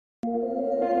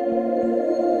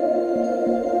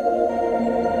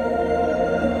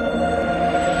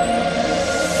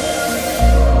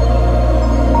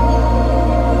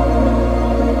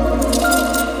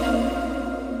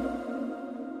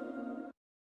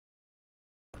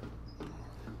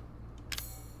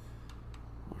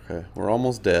Okay, we're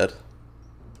almost dead.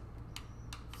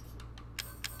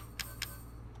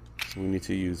 So we need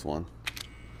to use one.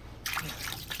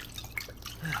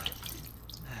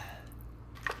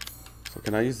 So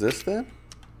can I use this then?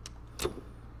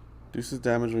 Reduces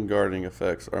damage when guarding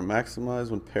effects are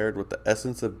maximized when paired with the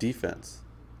essence of defense.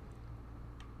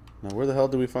 Now where the hell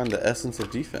do we find the essence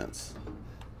of defense?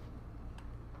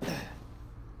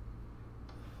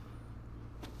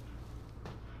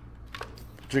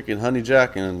 Drinking honey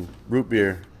jack and root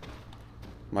beer.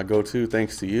 My go-to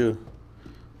thanks to you.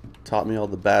 Taught me all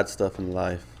the bad stuff in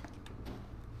life.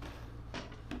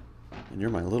 And you're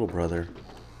my little brother.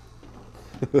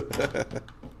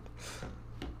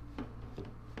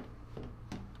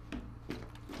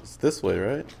 It's this way,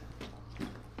 right?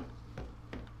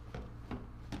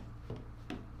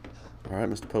 Alright,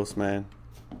 Mr. Postman.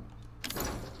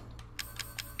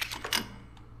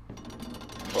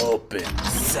 Open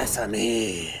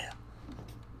sesame.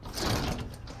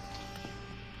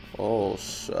 Oh,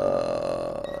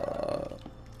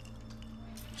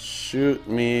 shoot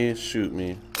me, shoot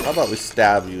me. How about we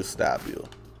stab you, stab you?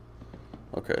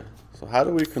 Okay, so how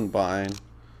do we combine?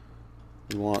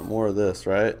 We want more of this,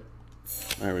 right?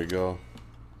 There we go.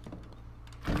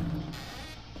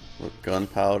 With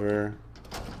gunpowder.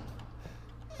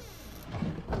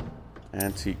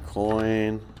 Antique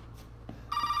coin.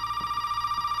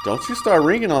 Don't you start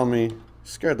ringing on me. You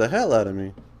scared the hell out of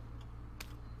me.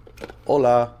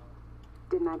 Hola.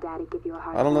 Did my daddy give you a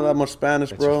hard I don't know that much Spanish,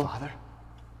 That's bro. your father?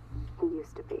 He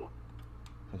used to be.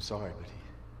 I'm sorry, but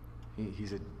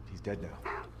he's dead now.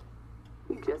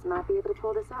 You just might be able to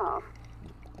pull this off.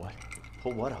 What?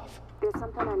 Pull what off? There's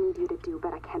something I need you to do,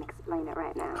 but I can't explain it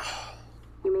right now.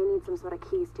 You may need some sort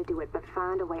of keys to do it, but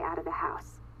find a way out of the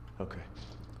house. Okay.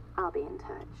 I'll be in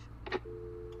touch.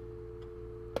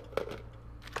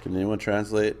 Can anyone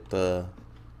translate the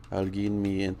alguien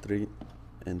me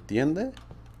entiende?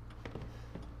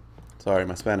 Sorry,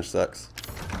 my Spanish sucks.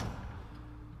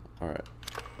 Alright,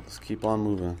 let's keep on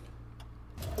moving.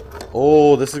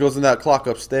 Oh, this goes in that clock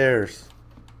upstairs.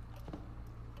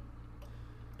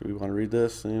 Do we want to read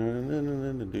this?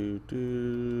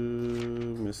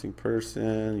 Missing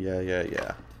person.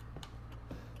 Yeah.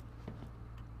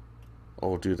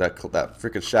 Oh, dude, that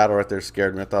freaking shadow right there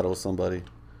scared me. I thought it was somebody.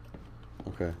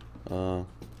 Okay.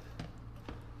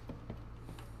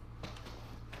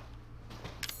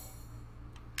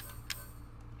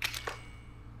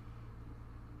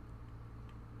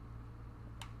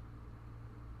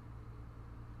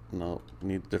 No,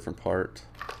 need a different part.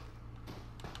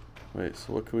 Wait,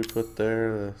 so what can we put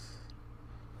there?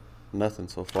 Nothing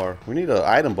so far. We need an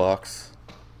item box.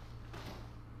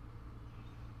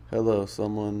 Hello,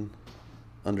 someone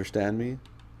understand me?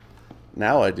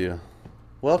 Now I do.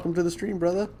 Welcome to the stream,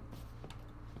 brother.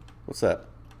 What's that?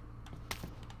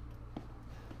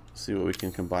 Let's see what we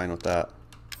can combine with that.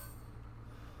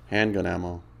 Handgun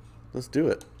ammo. Let's do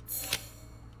it.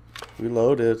 We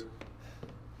loaded.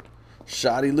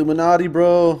 Shoddy Illuminati,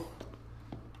 bro.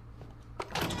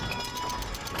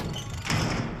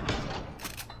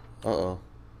 Uh-oh.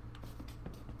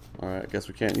 Alright, guess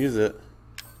we can't use it.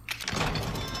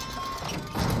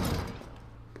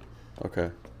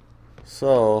 Okay.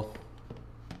 So...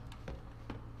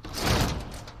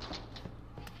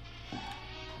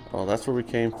 oh, that's where we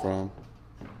came from.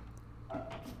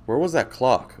 Where was that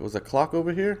clock? Was that clock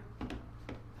over here?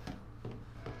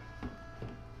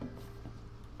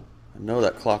 I know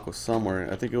that clock was somewhere.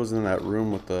 I think it was in that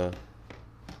room with the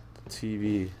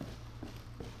TV.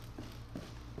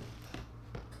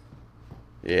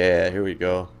 Yeah, here we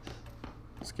go.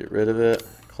 Let's get rid of it.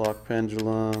 Clock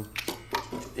pendulum.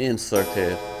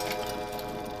 Inserted.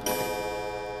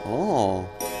 Oh,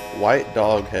 white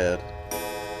dog head.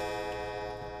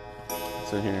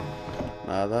 What's in here?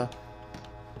 Nada?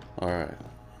 Alright.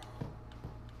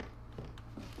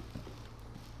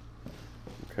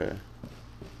 Okay.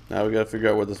 Now we gotta figure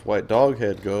out where this white dog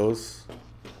head goes.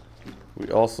 We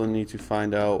also need to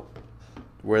find out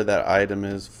where that item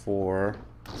is for...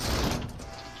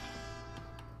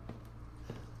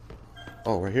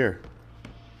 oh, we're here.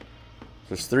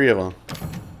 There's 3 of them.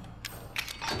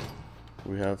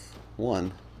 We have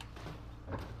 1.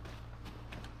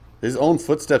 His own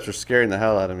footsteps are scaring the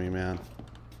hell out of me, man.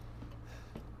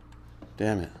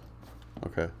 Damn it.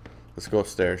 Okay, let's go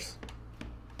upstairs.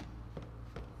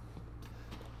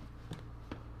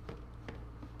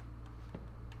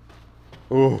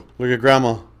 Oh, look at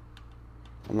Grandma.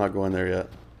 I'm not going there yet.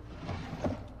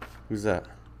 Who's that?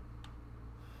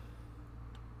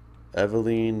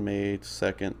 Evelyn, May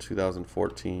 2nd,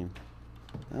 2014.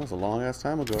 That was a long ass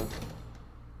time ago.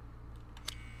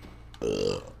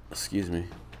 Ugh. Excuse me.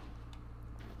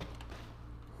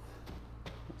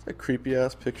 A creepy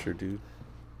ass picture, dude.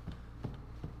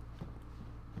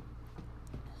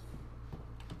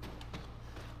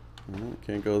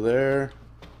 Can't go there.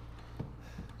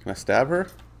 Can I stab her?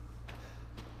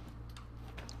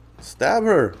 Stab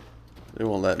her! They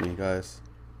won't let me, guys.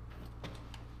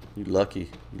 You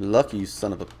lucky. You lucky, you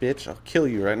son of a bitch. I'll kill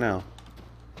you right now.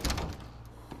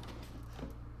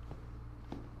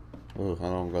 Oh, I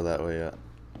don't go that way yet.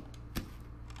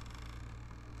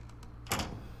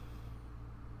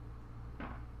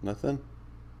 Nothing?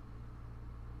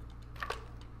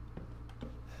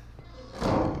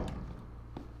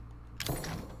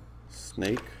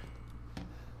 Snake?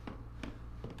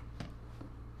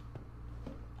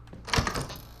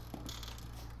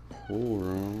 Pool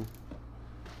room.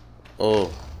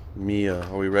 Oh, Mia.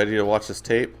 Are we ready to watch this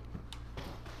tape?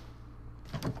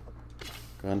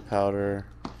 Gunpowder.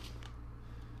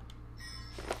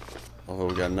 Oh,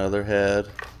 we got another head.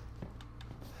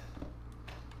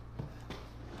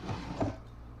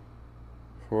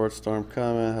 Forward storm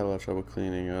coming. Had a lot of trouble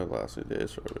cleaning up last few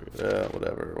days. Yeah,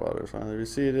 whatever. Water's finally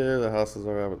receded. The house is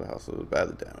alright, but the house was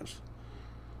badly damaged.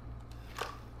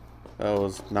 That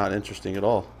was not interesting at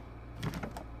all.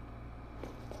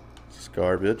 Just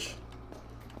garbage.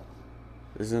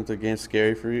 Isn't the game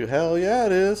scary for you? Hell yeah,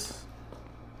 it is.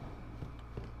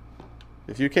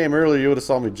 If you came earlier, you would have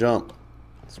saw me jump.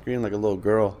 Scream like a little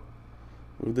girl.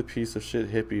 Move the piece of shit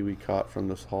hippie we caught from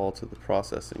this hall to the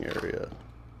processing area.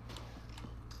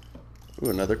 Ooh,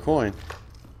 another coin.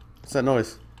 What's that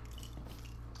noise?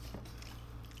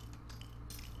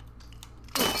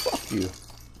 Fuck you.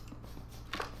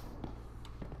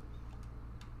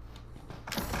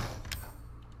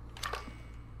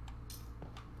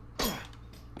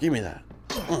 Give me that.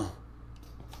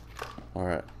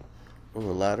 Alright. Ooh,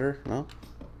 a ladder? No?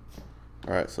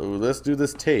 Alright, so let's do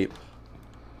this tape.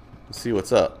 Let's see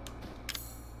what's up.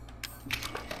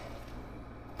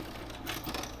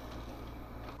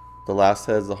 The last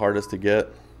head's the hardest to get.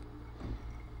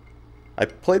 I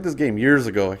played this game years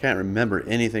ago. I can't remember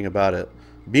anything about it.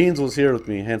 Beans was here with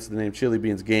me, hence the name Chili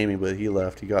Beans Gaming, but he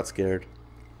left. He got scared.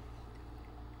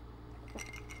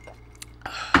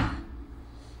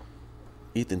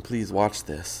 Ethan, please watch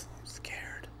this. I'm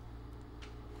scared.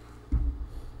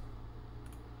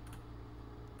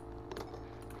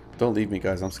 Don't leave me,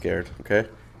 guys. I'm scared, okay?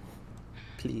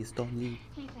 Please don't leave.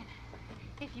 Ethan,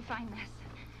 if you find this,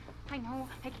 I know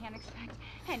I can't expect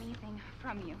anything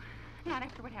from you. Not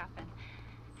after what happened.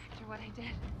 After what I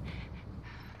did.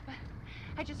 But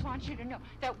I just want you to know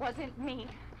that wasn't me.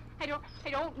 I don't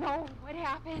know what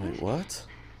happened. Wait, what?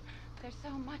 There's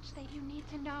so much that you need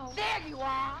to know. There you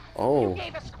are. Oh. You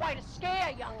gave us quite a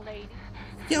scare, young lady.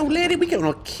 Yo, lady, we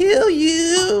gonna kill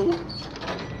you.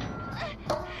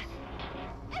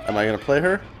 Am I gonna play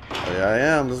her? Oh, yeah, I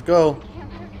am. Let's go.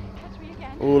 Can't let her touch me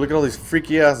again. Oh, look at all these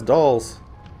freaky ass dolls.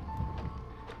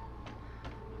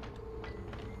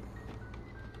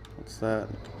 What's that?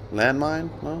 Landmine?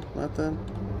 No, nothing.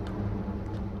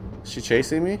 Is she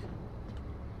chasing me?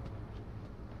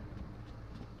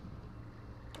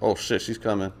 Oh shit, she's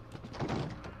coming.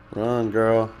 Run,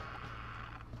 girl.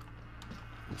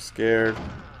 I'm scared.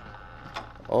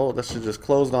 Oh, that shit just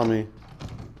closed on me.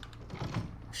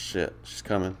 Shit, she's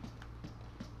coming.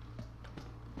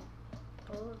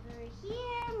 Over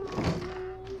here,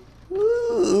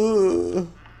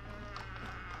 Ooh.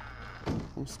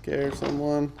 I'm scared,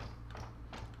 someone.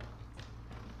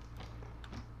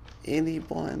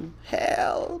 Anyone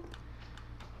help?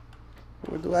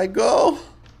 Where do I go?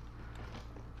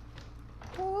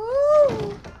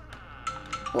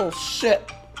 Oh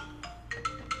shit.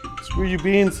 Screw you,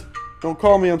 Beans. Don't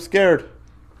call me, I'm scared.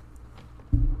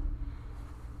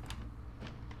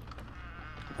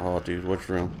 Oh dude, which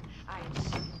room?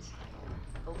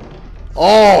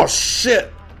 Oh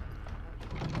shit.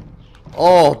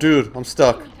 Oh dude, I'm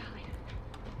stuck.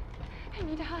 I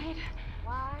need to hide.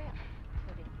 Why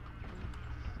couldn't you?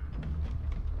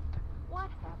 What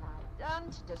have I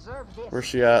done to deserve this? Where's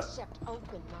she at? Except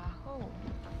open my home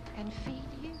and feed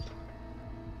you.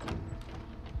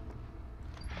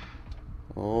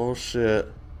 Oh shit.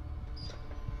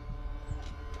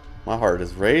 My heart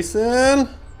is racing. I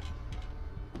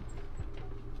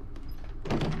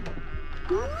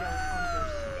don't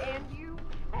understand you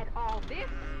at all. This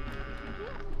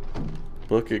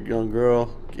Book it, young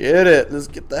girl. Get it. Let's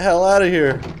get the hell out of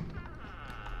here.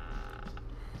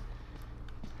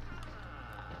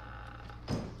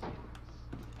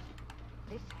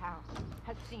 house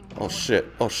has seen Oh shit.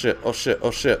 Oh shit. Oh shit.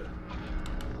 Oh shit.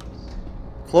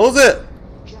 Close it.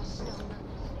 just don't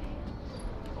understand,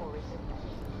 or is it that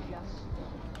you just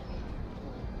don't care?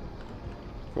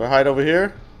 Do I hide over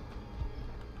here?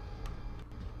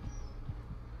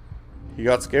 He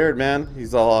got scared, man.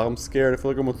 He's all, I'm scared. I feel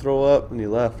like I'm gonna throw up, and he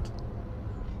left.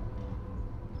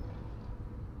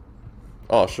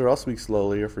 Oh, sure, I'll speak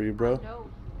slowly here for you, bro. I know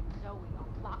you and Zoe are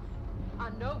plotting. I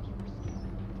know you were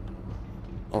scheming.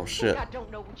 Oh, shit. I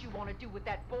don't know what you want to do with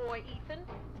that boy, Ethan.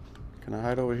 Can I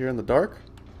hide over here in the dark?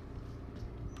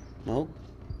 No.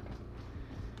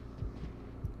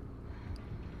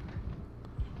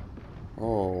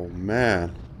 Oh,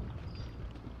 man.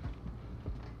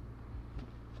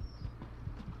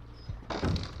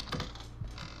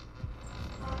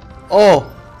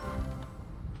 Oh!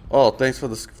 Oh, thanks for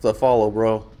the follow,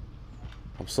 bro.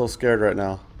 I'm so scared right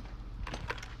now.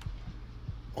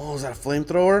 Oh, is that a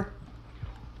flamethrower?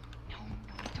 No,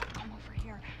 don't come over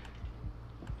here.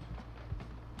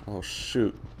 Oh,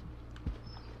 shoot.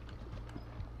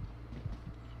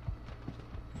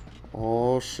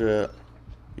 Oh, shit.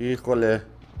 Híjole.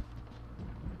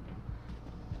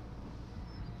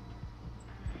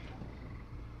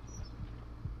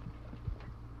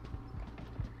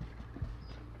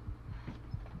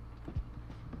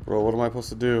 Bro, what am I supposed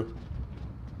to do?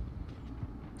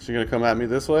 Is she gonna come at me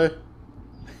this way?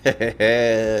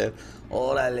 Hehehe.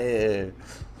 Órale.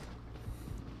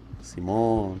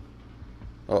 Simón.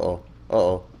 Uh-oh.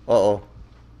 Uh-oh. Uh-oh.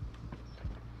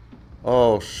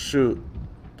 Oh, shoot.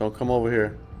 Don't come over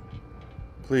here.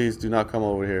 Please do not come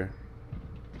over here.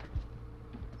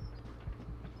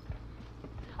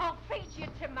 I'll feed you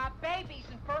to my babies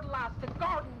and fertilize the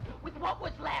garden with what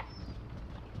was left.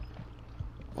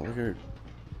 Oh, look here.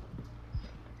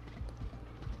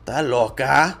 ¿Está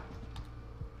loca?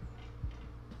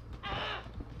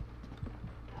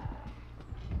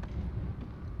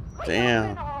 Damn. We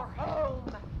open our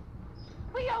home.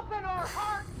 We open our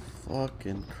hearts.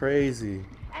 Fucking crazy.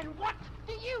 And what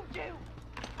do you do?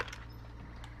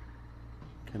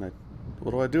 Can I...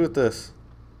 What do I do with this?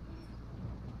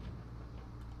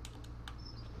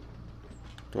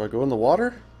 Do I go in the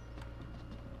water?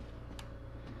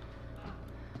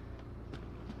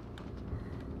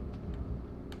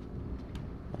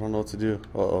 I don't know what to do.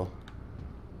 Uh-oh.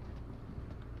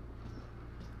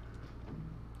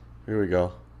 Here we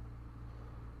go.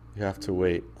 You have to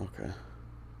wait. Okay.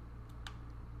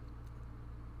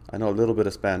 I know a little bit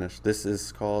of Spanish. This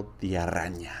is called the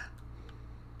araña.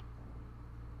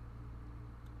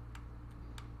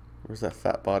 Where's that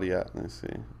fat body at? Let me see.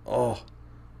 Oh,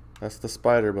 that's the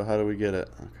spider, but how do we get it?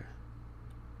 Okay.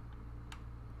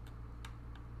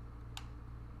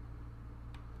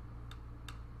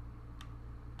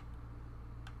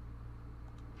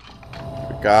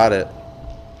 We got it.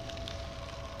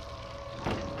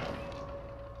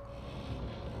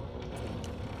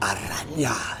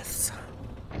 Arañas.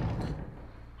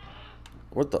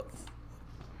 What the?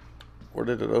 Where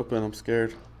did it open? I'm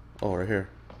scared. Oh, right here.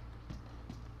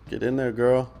 Get in there,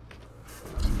 girl.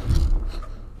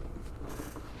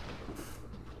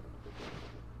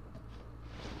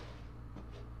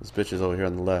 This bitch is over here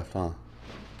on the left, huh?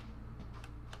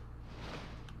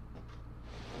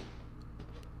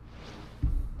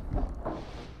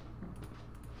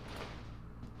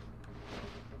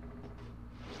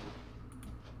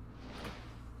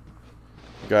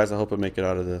 Guys, I hope I make it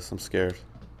out of this. I'm scared.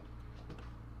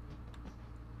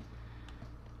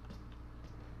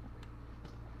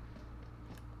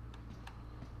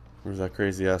 Where's that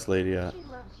crazy ass lady at? She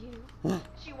loves you.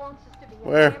 She wants us to be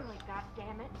Where? a family,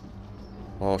 goddammit.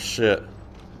 Oh shit.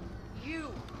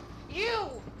 You!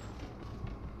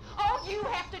 All you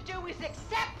have to do is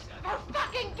accept her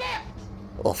fucking gift!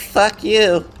 Well, fuck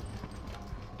you.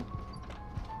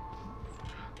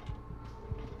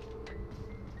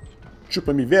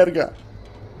 Chupa mi verga.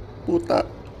 Puta.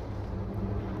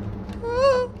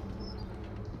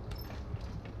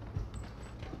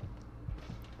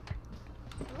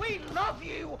 We love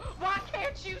you! Why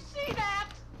can't you see that?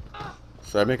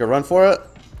 Should I make a run for it?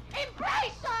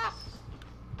 Embrace us!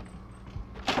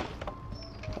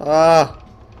 Ah.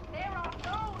 There are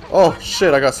no... Oh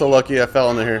shit, I got so lucky I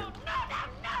fell into here.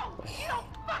 No! You don't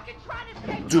fucking try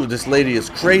to escape. Dude, this lady is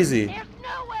crazy. There's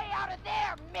no way out of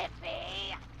there,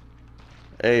 Missy!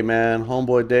 Hey man,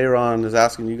 homeboy Dayron is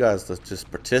asking you guys to just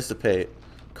participate.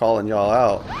 Calling y'all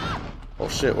out. Oh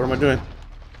shit, what am I doing?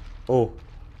 Oh.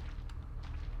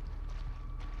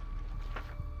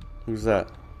 Who's that?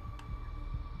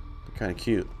 They're kind of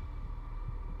cute.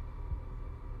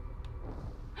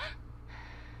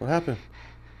 What happened?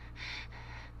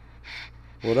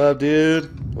 What up,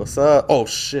 dude? What's up? Oh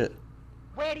shit.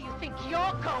 Where do you think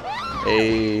you're going?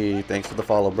 Hey, thanks for the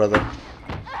follow, brother.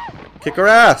 Kick her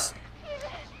ass!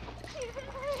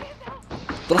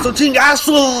 ¡Todos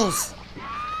chingazos!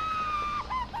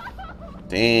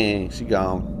 Dang, she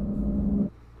gone.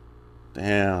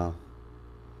 Damn.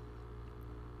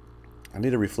 I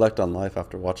need to reflect on life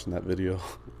after watching that video.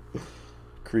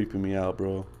 Creeping me out,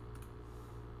 bro.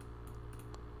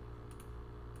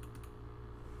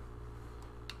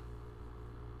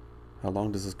 How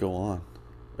long does this go on?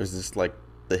 Or is this like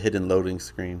the hidden loading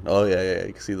screen? Oh yeah, yeah,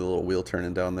 you can see the little wheel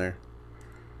turning down there.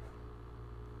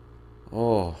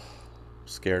 Oh, I'm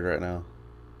scared right now.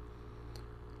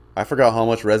 I forgot how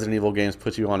much Resident Evil games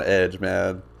put you on edge,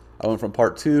 man. I went from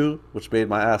part 2, which made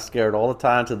my ass scared all the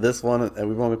time, to this one, and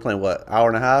we've only been playing, what, hour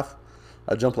and a half?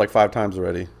 I jumped like 5 times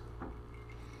already.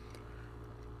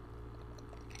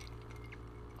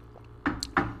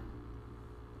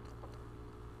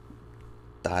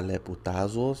 Dale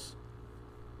putazos.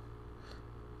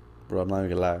 Bro, I'm not even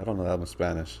gonna lie. I don't know that much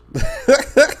Spanish.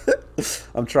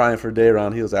 I'm trying for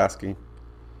Dayron. He was asking.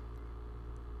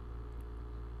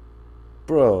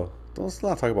 Bro, let's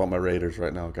not talk about my Raiders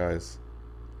right now, guys.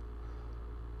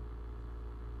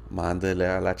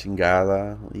 Mándele a la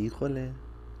chingada. Híjole.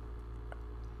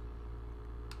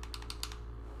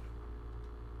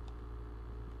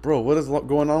 Bro, what is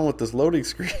going on with this loading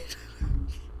screen?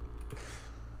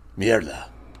 Mierda.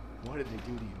 What did they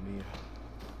do to you, Mia?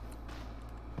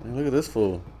 Man, look at this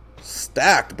fool.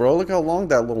 Stacked, bro. Look how long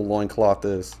that little loincloth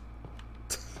is.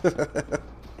 Alright,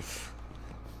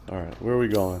 where are we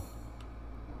going?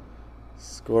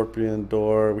 Scorpion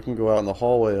door. We can go out in the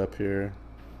hallway up here.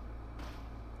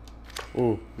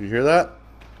 Ooh, you hear that?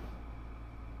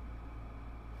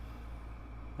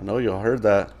 I know y'all heard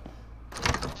that.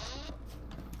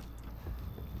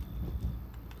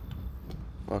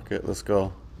 Fuck it, let's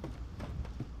go.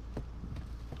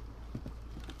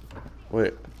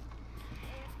 Wait.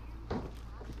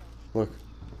 Look.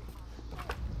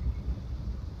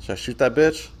 Should I shoot that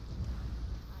bitch?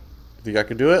 Think I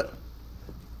can do it?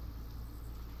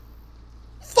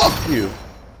 Fuck you!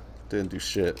 Didn't do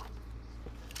shit.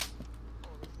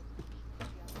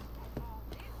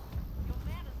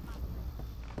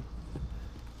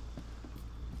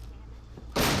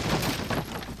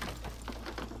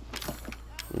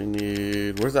 We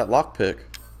need... Where's that lockpick?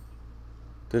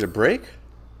 Did it break?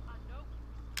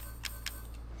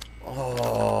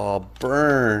 Oh,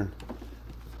 burn.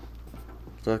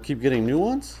 Do I keep getting new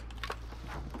ones?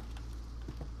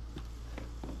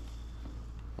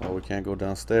 Oh, we can't go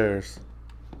downstairs.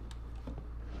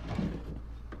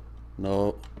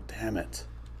 No, damn it.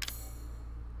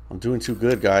 I'm doing too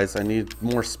good, guys. I need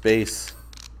more space.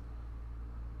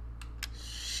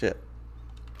 Shit.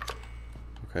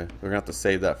 Okay, we're gonna have to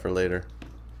save that for later.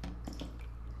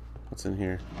 What's in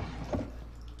here?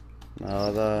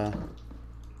 Nada.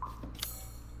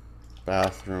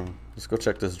 Bathroom. Let's go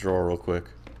check this drawer real quick.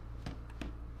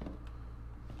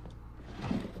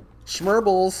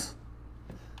 Schmerbles.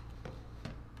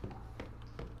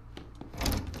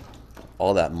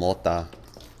 All that mota.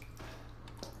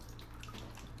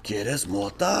 ¿Quieres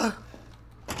mota?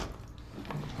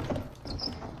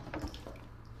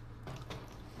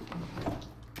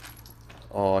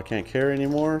 Oh, I can't carry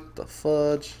anymore? The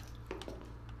fudge.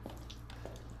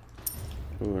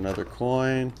 Ooh, another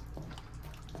coin.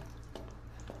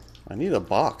 I need a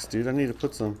box, dude. I need to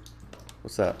put some...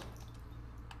 What's that?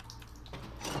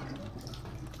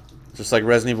 Just like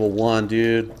Resident Evil 1,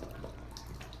 dude.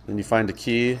 Then you find a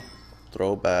key.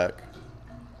 Throw back.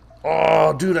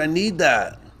 Oh, dude, I need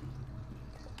that.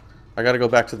 I gotta go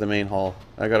back to the main hall.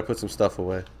 I gotta put some stuff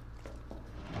away.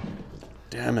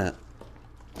 Damn it.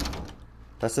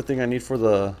 That's the thing I need for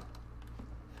the...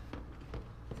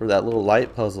 For that little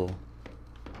light puzzle.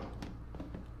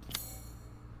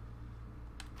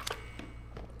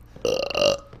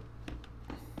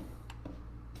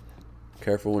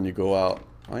 Careful when you go out.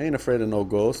 I ain't afraid of no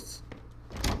ghosts.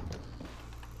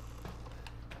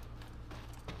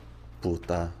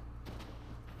 Puta.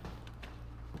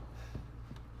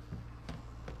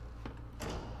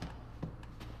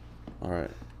 Alright.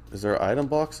 Is there an item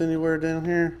box anywhere down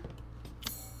here?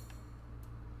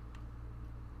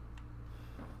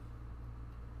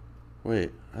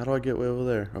 Wait. How do I get way over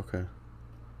there? Okay.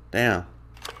 Damn.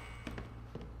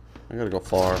 I gotta go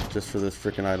far just for this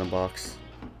freaking item box.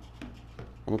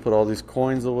 I'm gonna put all these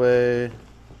coins away.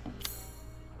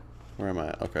 Where am I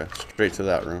at? Okay. Straight to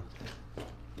that room.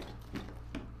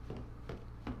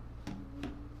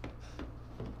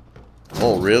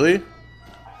 Oh, really?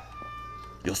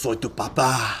 Yo soy tu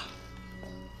papá.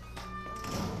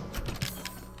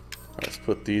 Let's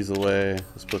put these away.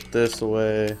 Let's put this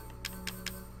away.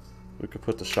 We could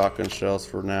put the shotgun shells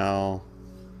for now.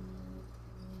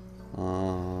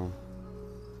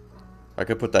 I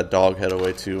could put that dog head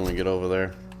away too when we get over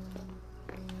there.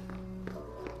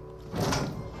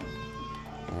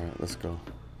 Alright, let's go.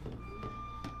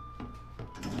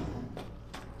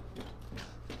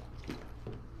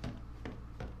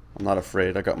 I'm not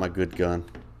afraid. I got my good gun.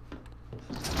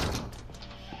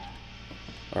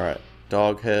 Alright,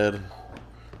 dog head.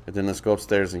 And then let's go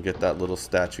upstairs and get that little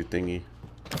statue thingy.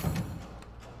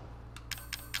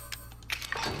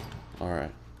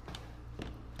 Alright.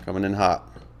 Coming in hot.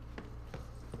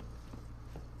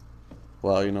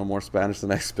 Wow, you know more Spanish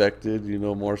than I expected. You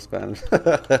know more Spanish.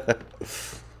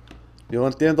 Yo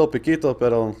entiendo poquito,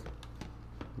 pero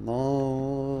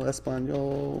no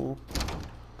español.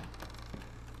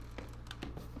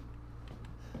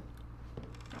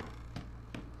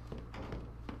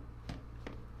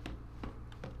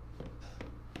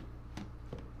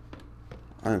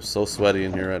 I am so sweaty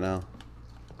in here right now.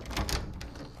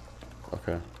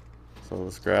 Okay. So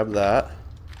let's grab that.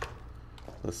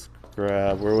 Let's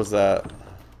grab, where was that?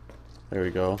 There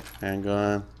we go.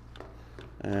 Handgun.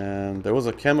 And there was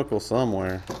a chemical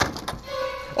somewhere.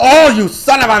 Oh, you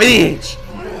son of a bitch!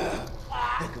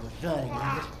 Heck of a thing,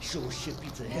 man. Sure shit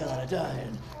beats the hell out of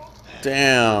dying.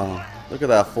 Damn. Look at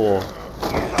that fool.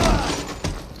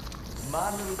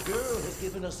 My little girl has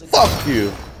given us a Fuck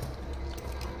you.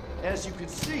 As you can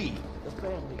see, the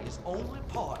family is only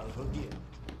part of her gift.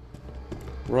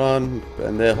 Run,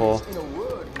 pendejo. In a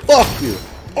word, Fuck you.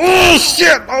 Oh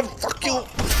shit! Oh fuck you!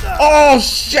 Oh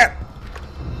shit!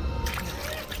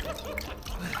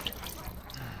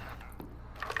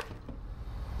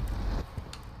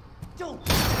 don't.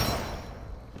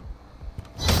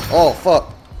 Oh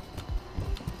fuck!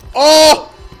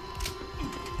 Oh!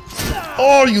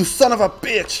 Oh, you son of a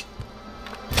bitch!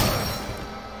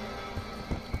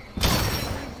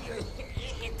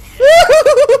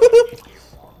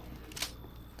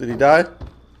 Did he die?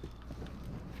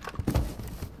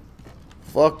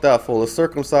 Fuck that fool. Let's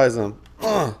circumcise him.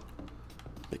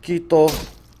 Quito,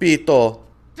 pito.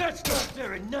 That's not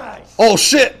very nice. Oh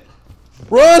shit!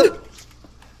 Run!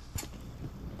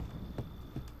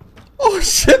 Oh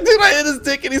shit, dude, I hit his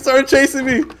dick and he started chasing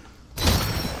me.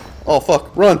 Oh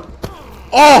fuck, run.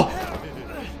 Oh!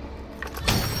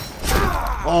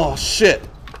 Oh shit.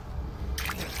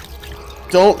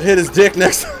 Don't hit his dick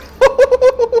next time.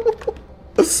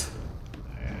 Every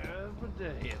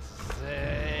day it's the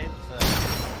same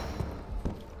thing.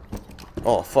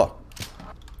 Oh fuck.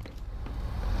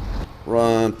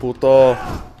 Run, puto.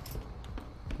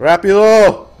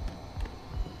 Rápido.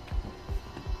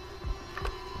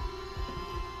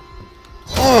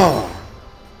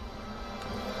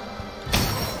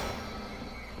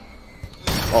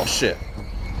 Oh shit.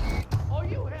 Are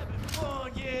you having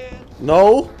fun yet?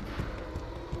 No.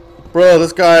 Bro,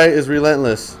 this guy is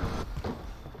relentless.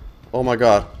 Oh my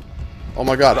god. Oh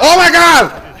my god. Oh my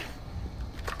god!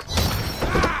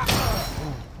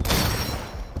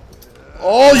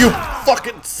 Oh, you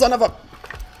fucking son of a...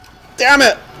 Damn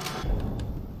it!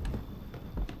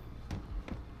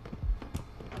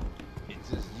 It's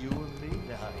just you and me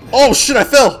now. Oh shit, I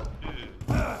fell!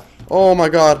 Oh my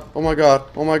god. Oh my god.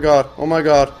 Oh my god. Oh my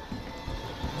god.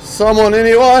 Someone,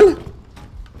 anyone?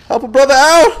 Help a brother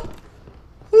out!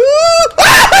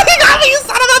 Ah, he got me, you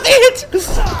son of a bitch!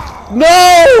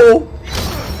 No!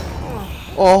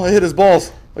 Oh, I hit his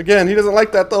balls. Again, he doesn't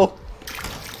like that though.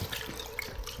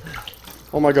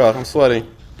 Oh my god, I'm sweating.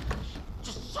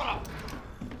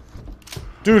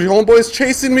 Dude, homeboy's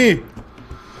chasing me!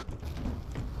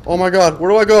 Oh my god, where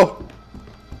do I go?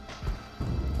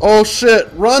 Oh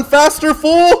shit, run faster,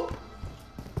 fool!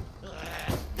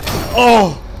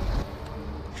 Oh!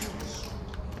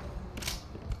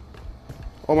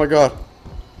 Oh my god.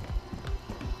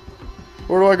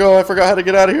 Where do I go? I forgot how to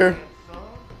get out of here.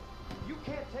 You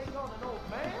can't take on an old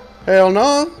man? Hell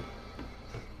no.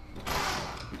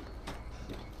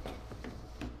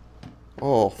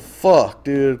 Oh fuck,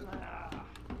 dude.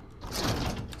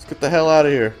 Let's get the hell out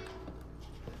of here.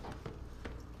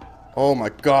 Oh my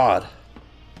god.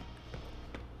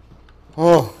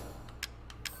 Oh.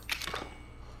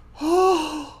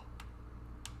 Oh.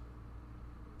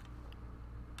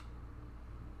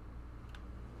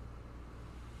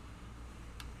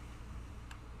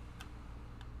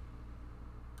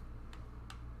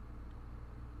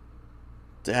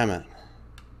 Damn it.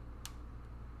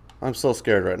 I'm so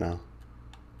scared right now.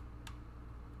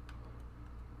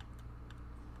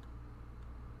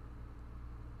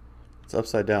 It's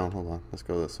upside down. Hold on. Let's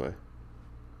go this way.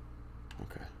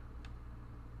 Okay.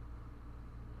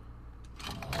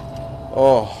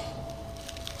 Oh.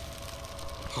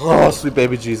 Oh, sweet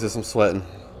baby Jesus. I'm sweating.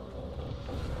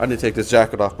 I need to take this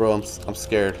jacket off, bro. I'm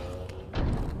scared.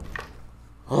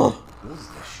 Oh.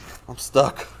 I'm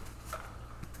stuck.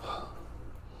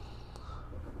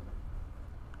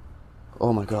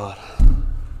 Oh my god.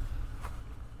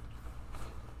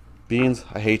 Beans,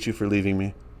 I hate you for leaving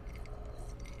me.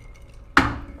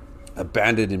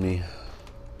 abandoning me.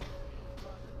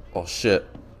 Oh shit.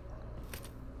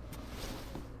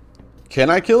 Can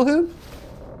I kill him?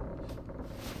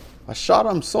 I shot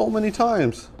him so many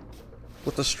times.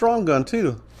 With a strong gun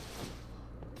too.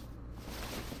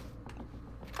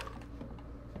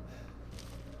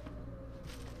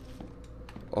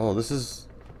 Oh, this is...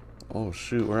 Oh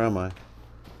shoot, where am I?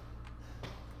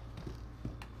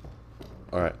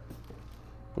 Alright.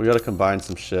 We gotta combine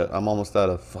some shit. I'm almost out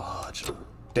of fudge.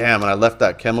 Damn, and I left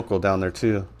that chemical down there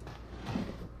too.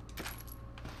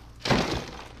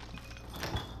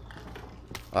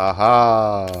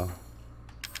 Aha!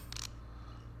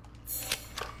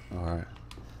 Alright.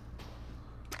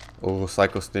 Oh,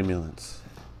 psychostimulants.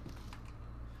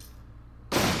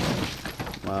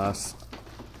 Mas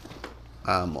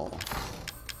ammo.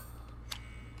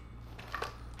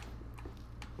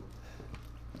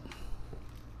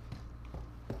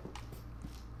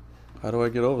 How do I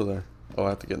get over there? Oh, I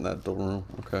have to get in that door room.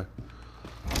 Okay.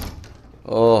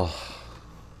 Oh.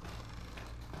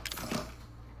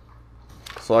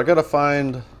 So I gotta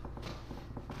find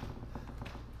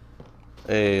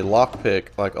a lockpick,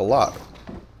 like a lock.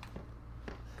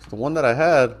 'Cause the one that I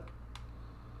had.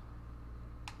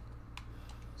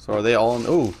 So are they all in?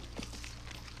 Ooh.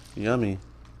 Yummy.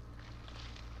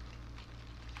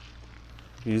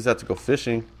 Use that to go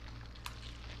fishing.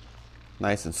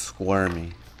 Nice and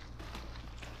squirmy.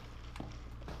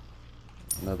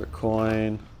 Another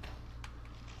coin.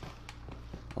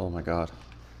 Oh my god.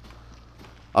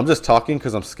 I'm just talking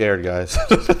because I'm scared, guys.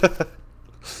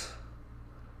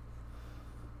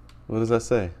 What does that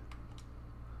say?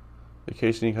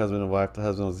 Vacationing husband and wife. The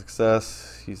husband was a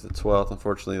success. He's the 12th.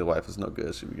 Unfortunately, the wife is no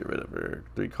good. Should we get rid of her?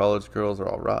 3 college girls are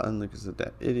all rotten. Lucas is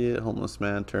that idiot. Homeless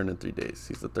man turned in 3 days.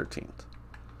 He's the 13th.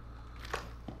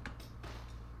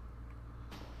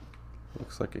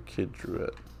 Looks like a kid drew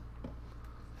it.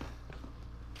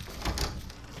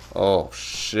 Oh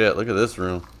shit, look at this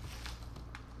room.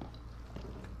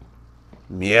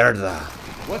 Mierda.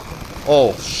 What?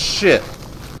 Oh shit.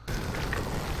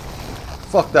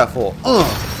 Fuck that fool.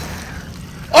 Oh!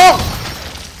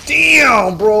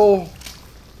 Damn, bro.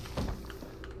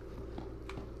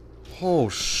 Oh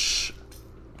shit.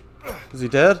 Is he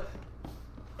dead?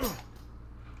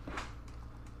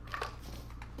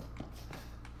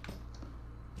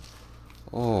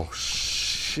 Oh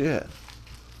shit.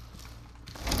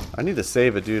 I need to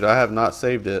save it, dude. I have not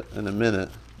saved it in a minute.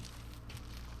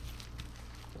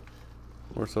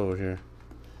 What's over here?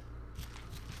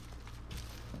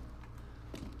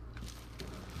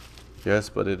 Yes,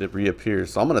 but it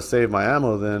reappears. So I'm gonna save my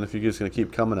ammo then if you're just gonna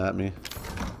keep coming at me.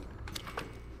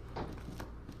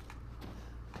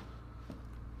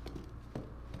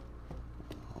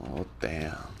 Oh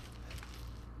damn.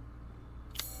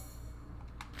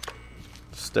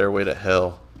 Stairway to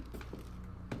hell.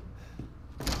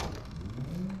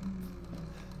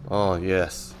 Oh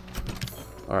yes.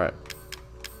 Alright.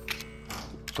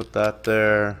 Put that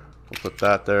there. We'll put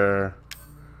that there.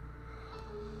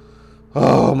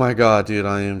 Oh my god, dude,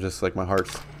 I am just like my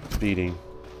heart's beating.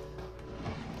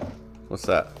 What's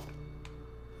that?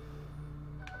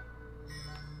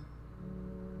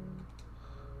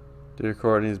 Dear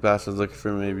Courtney, these bastards looking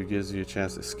for me. Maybe gives you a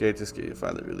chance to escape. This get you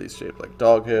finally released, shaped like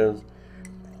dog hairs.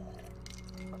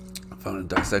 I found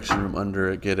a dissection room under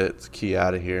it. Get it. It's a key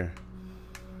out of here.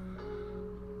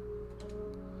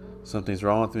 Something's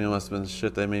wrong with me. It must have been the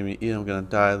shit that made me eat. I'm gonna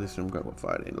die. At least I'm going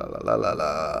fighting. La la la la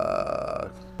la.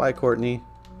 Bye, Courtney.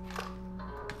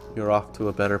 You're off to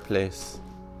a better place.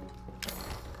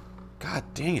 God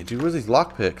dang it, dude. Where's these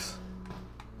lockpicks?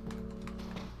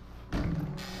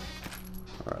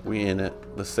 Alright, we in it.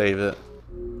 Let's save it.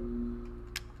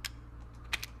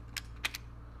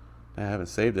 I haven't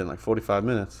saved it in like 45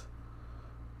 minutes.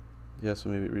 Yes,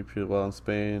 maybe repeat well in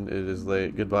Spain. It is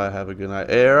late. Goodbye. Have a good night.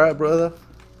 Hey, alright, brother.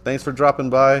 Thanks for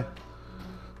dropping by.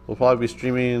 We'll probably be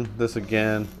streaming this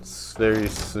again very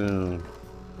soon.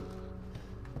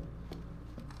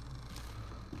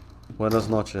 Buenas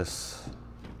noches.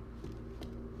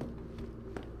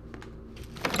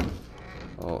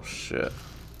 Oh shit.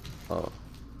 Oh.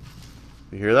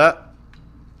 You hear that?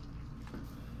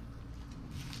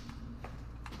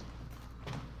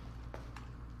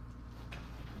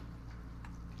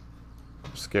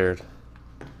 I'm scared.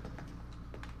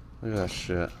 Look at that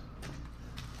shit.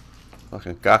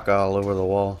 Fucking caca all over the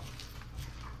wall.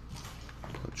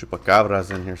 Chupacabras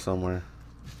in here somewhere.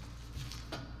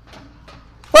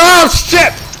 Oh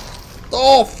shit!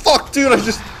 Oh fuck, dude! I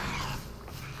just.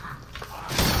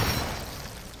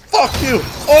 Fuck you!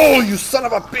 Oh, you son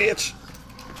of a bitch!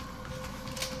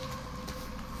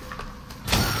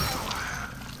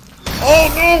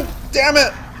 Oh no! Damn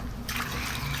it!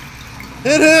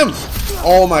 Hit him!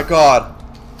 Oh my god.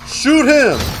 Shoot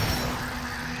him!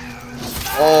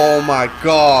 Oh my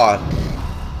god.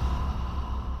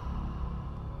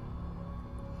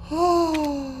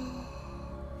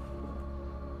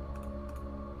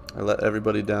 I let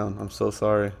everybody down. I'm so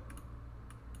sorry.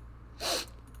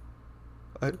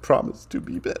 I promise to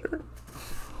be better.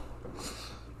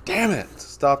 Damn it! To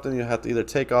stop them, you have to either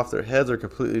take off their heads or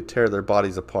completely tear their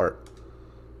bodies apart.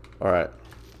 Alright.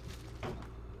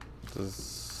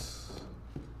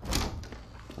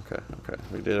 Okay, okay.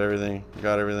 We did everything. We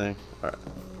got everything. Alright.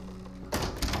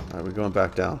 Alright, we're going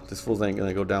back down. This fool's ain't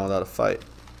gonna go down without a fight.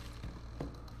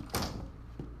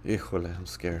 Híjole, I'm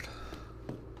scared.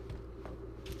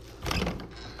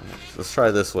 Let's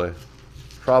try this way.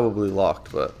 Probably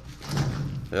locked, but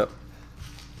yep.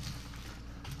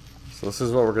 So this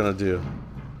is what we're gonna do.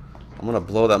 I'm gonna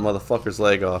blow that motherfucker's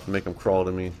leg off and make him crawl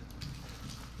to me.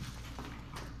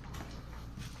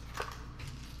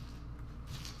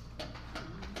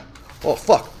 Oh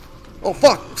fuck! Oh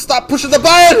fuck! Stop pushing the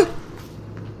button!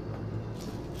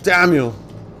 Damn you!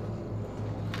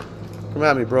 Come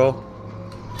at me, bro.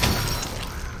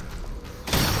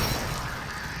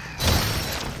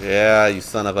 Yeah, you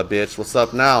son of a bitch. What's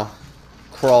up now?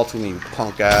 Crawl to me,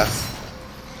 punk ass.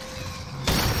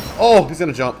 Oh, he's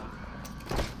gonna jump.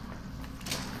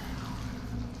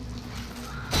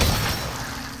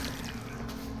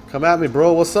 Come at me,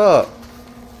 bro. What's up?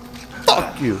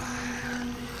 Fuck you.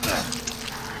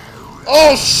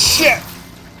 Oh, shit.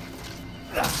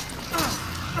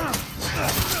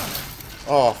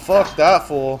 Oh, fuck that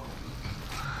fool.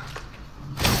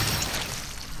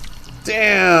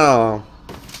 Damn.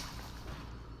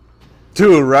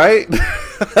 Dude, right?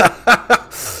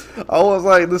 I was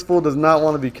like, this fool does not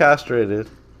want to be castrated.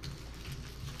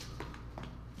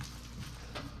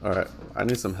 Alright, I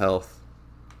need some health.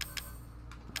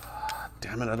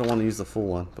 Damn it, I don't want to use the full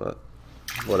one, but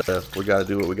whatever. We gotta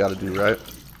do what we gotta do, right?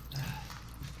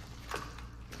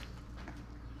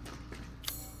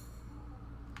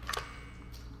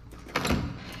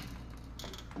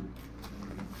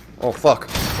 Oh, fuck.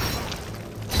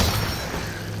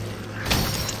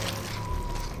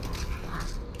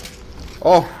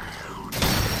 Oh.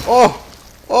 Oh.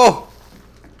 Oh.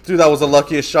 Dude, that was the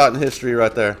luckiest shot in history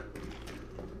right there.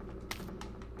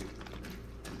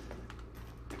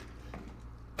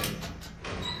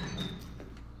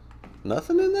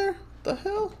 Nothing in there? The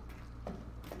hell?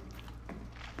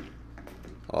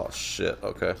 Oh, shit.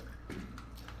 Okay.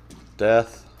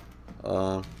 Death.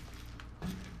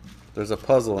 There's a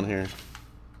puzzle in here.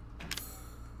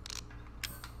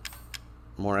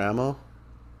 More ammo?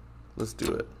 Let's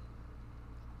do it.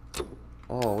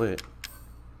 Oh, wait.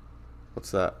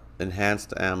 What's that?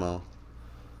 Enhanced ammo.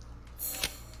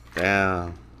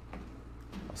 Damn.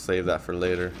 I'll save that for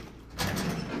later.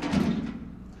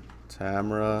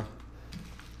 Tamara.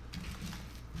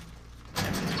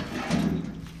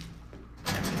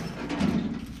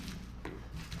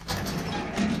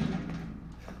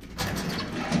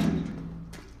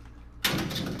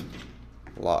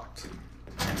 Locked.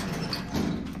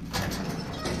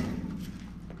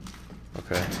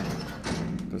 Okay.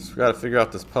 Just gotta figure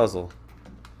out this puzzle.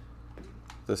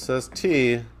 This says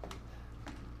T.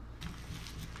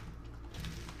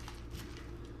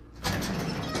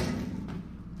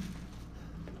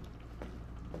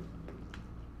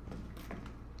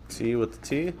 T with the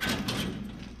T.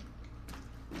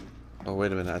 Oh,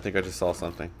 wait a minute. I think I just saw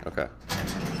something. Okay.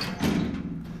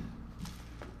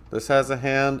 This has a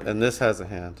hand, and this has a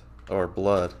hand. Or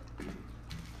blood.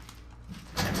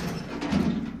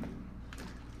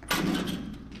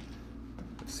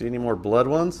 See any more blood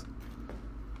ones?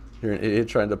 You're an idiot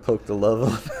trying to poke the love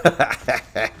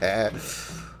on.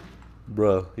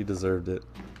 Bro, he deserved it.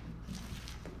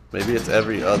 Maybe it's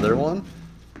every other one?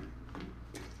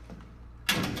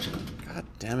 God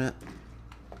damn it.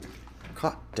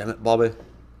 God damn it, Bobby.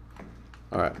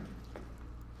 Alright.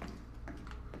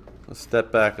 Let's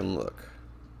step back and look.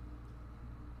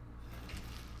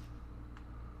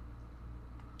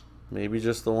 Maybe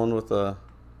just the one with the...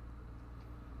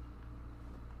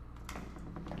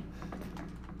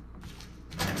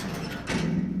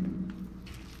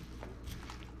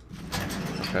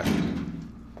 Okay.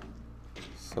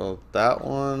 So that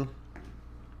one...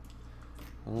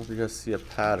 I don't know if you guys see a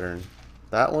pattern.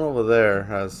 That one over there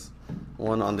has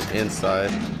one on the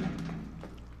inside.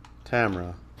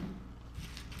 Tamara.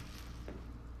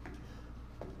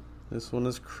 This one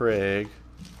is Craig.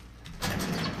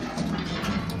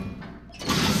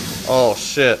 Oh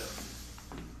shit.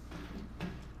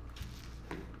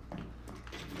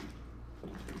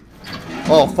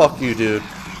 Oh fuck you, dude.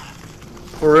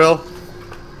 For real?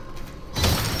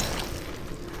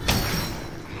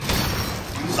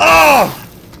 Oh!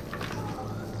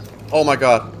 Oh my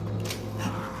god.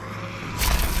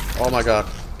 Oh my god.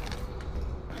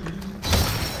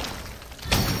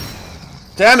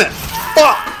 Damn it!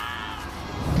 Fuck!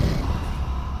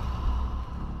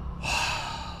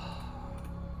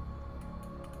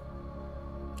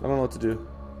 I don't know what to do.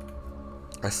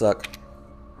 I suck.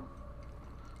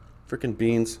 Freaking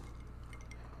beans.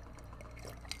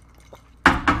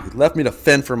 He left me to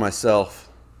fend for myself.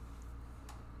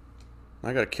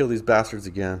 I gotta kill these bastards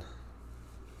again.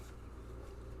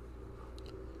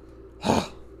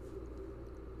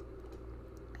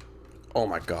 Oh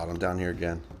my god, I'm down here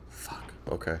again. Fuck.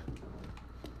 Okay.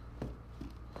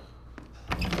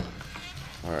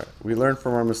 Alright, we learn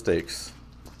from our mistakes.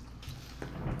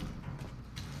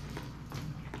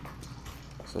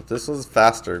 So if this was a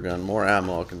faster gun, more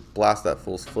ammo, I can blast that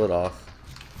fool's foot off.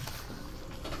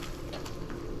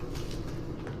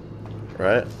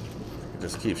 Right?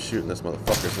 Just keep shooting this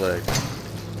motherfucker's leg.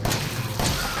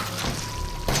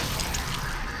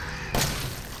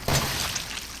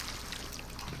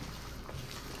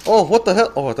 Oh, what the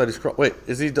hell? Oh, I thought he's wait,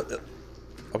 is he...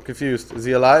 I'm confused. Is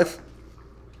he alive?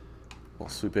 Oh,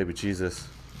 sweet baby Jesus.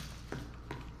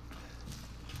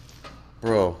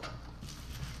 Bro.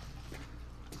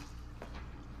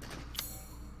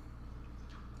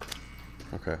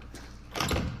 Okay.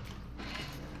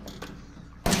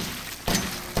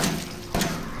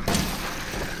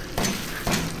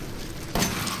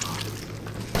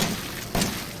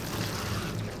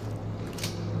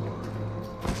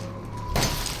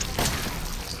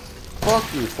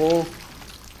 Fuck you, fool.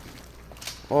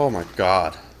 Oh my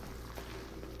god.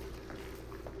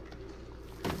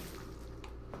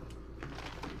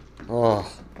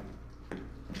 Oh.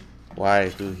 Why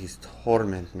do he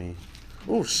torment me?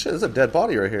 Oh shit, there's a dead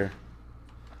body right here.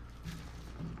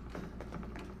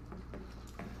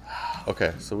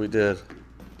 Okay, so we did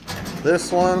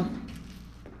this one,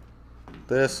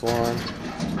 and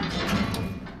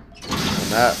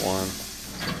that one.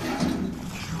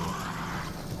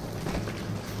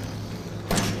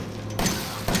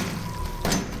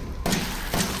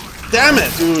 Damn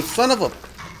it, dude! Son of a...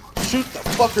 Shoot the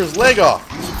fucker's leg off!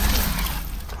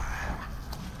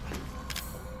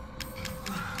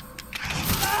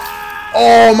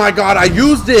 Oh my god, I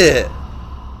used it!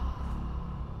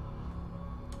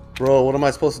 Bro, what am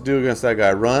I supposed to do against that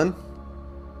guy? Run?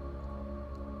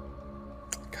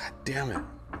 God damn it.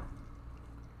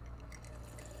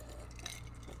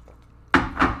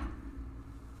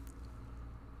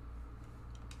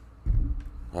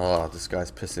 Oh, this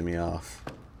guy's pissing me off.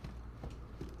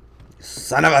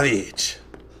 Son of a bitch!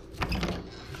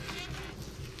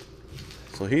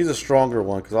 So he's a stronger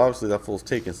one, because obviously that fool's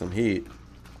taking some heat.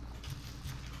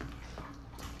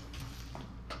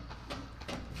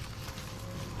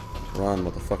 Run,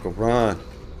 motherfucker, run.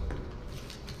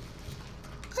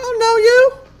 I don't know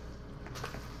you.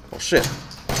 Oh, shit.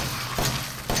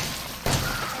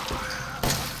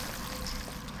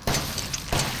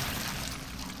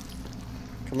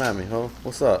 Come at me, ho.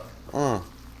 What's up?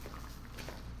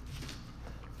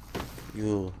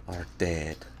 You are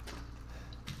dead.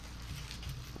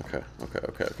 Okay.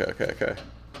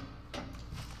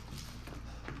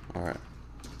 Alright.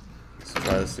 Let's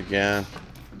try this again.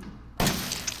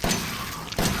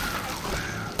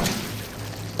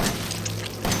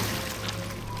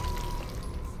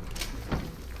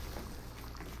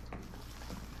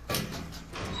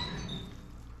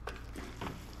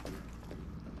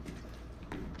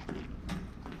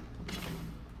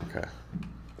 Okay.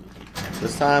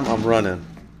 This time I'm running.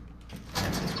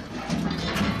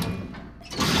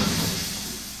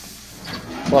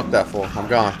 Fuck that fool. I'm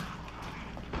gone.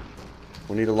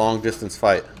 We need a long distance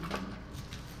fight.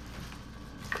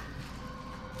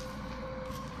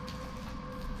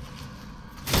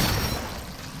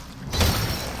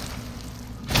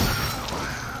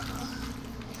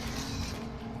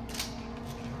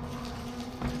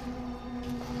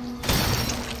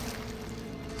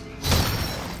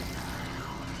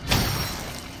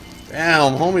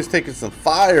 Damn, homie's taking some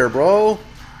fire, bro.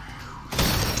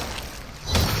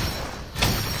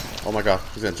 Oh my god,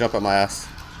 he's gonna jump at my ass.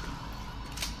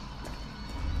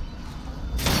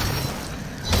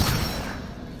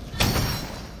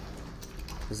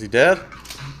 Is he dead?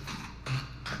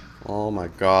 Oh my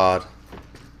god.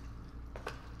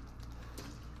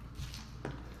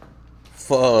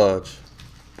 Fudge.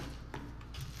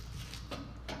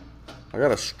 I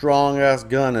got a strong ass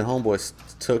gun and homeboy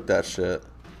took that shit.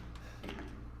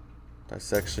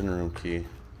 Dissection room key.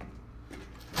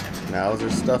 Now is there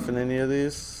stuff in any of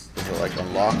these? Does it like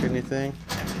unlock anything?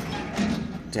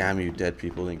 Damn you dead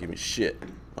people, didn't give me shit.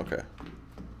 Okay.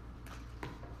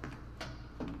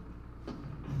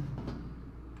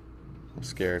 I'm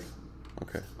scared.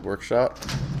 Okay. Workshop.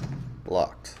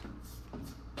 Locked.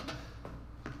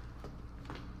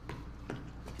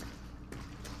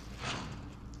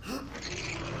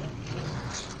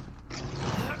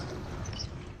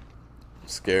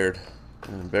 Scared.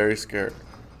 I'm very scared.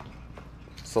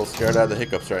 So scared I have the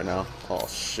hiccups right now. Oh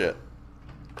shit.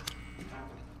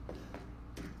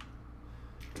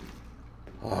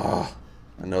 Oh,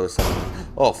 I know there's something.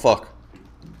 Oh fuck.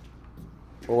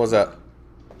 What was that?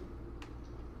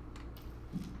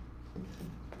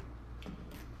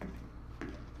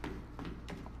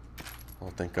 Oh,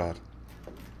 thank God.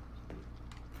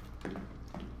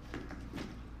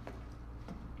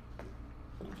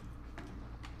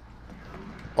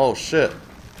 Oh shit.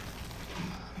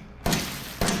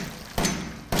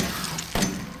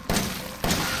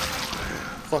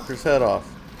 Fucker's head off.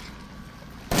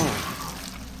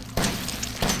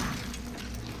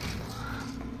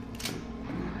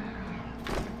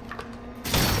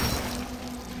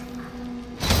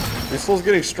 This fool's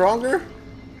getting stronger?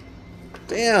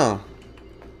 Damn.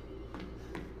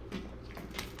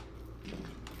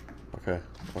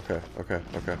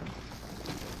 Okay.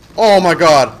 Oh my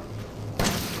God.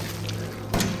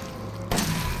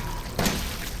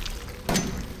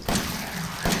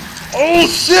 Oh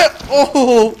shit!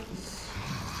 Oh!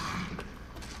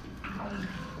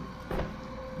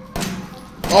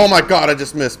 Oh my God, I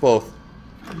just missed both.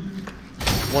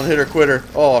 One hitter quitter.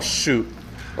 Oh shoot.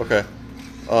 Okay.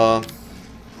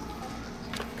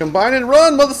 Combine and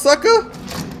run, mother sucker!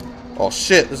 Oh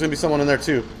shit, there's gonna be someone in there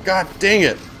too. God dang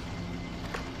it.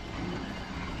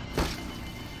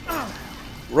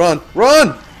 Run!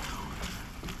 Run!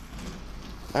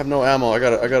 I have no ammo. I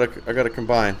gotta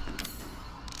combine.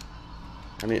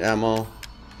 I need ammo.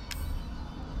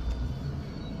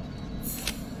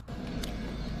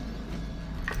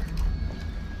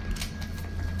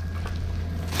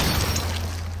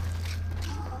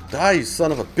 Die, you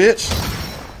son of a bitch!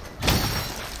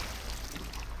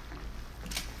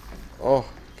 Oh,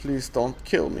 please don't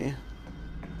kill me.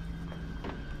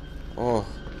 Oh,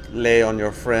 lay on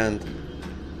your friend.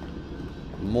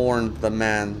 Mourn the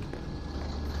man.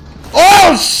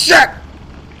 Oh shit!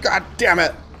 God damn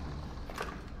it!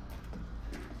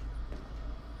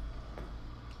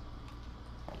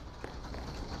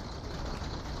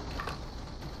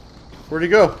 Where'd he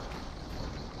go?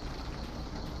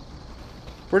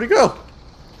 Where'd he go?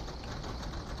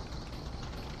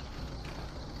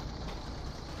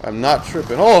 I'm not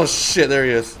tripping. Oh shit, there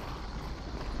he is.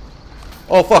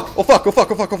 Oh fuck, oh fuck, oh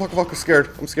fuck, oh fuck, oh fuck, oh fuck, I'm scared.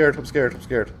 I'm scared, I'm scared, I'm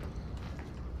scared.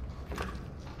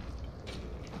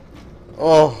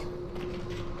 Oh.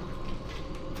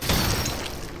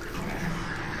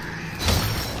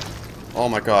 Oh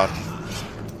my God.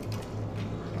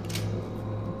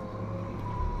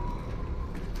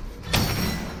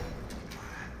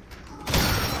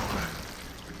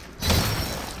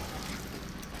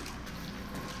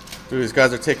 Dude, these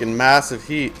guys are taking massive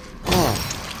heat. Oh.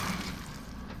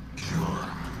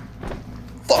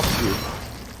 Fuck you.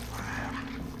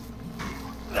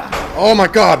 Oh my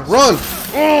God, run!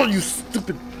 Oh, you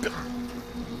stupid bitch.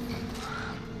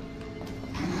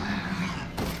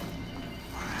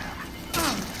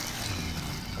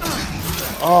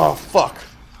 Oh, fuck.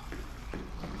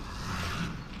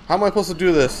 How am I supposed to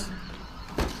do this?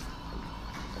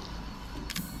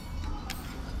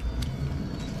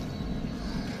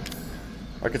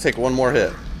 I could take one more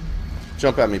hit.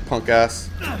 Jump at me, punk ass.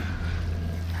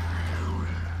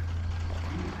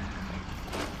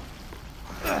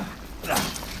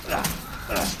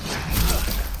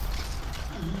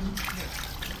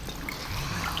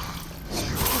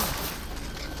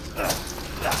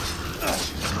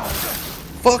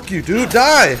 Fuck you, dude.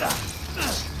 Die!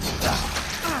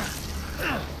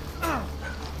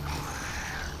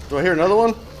 Do I hear another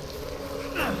one?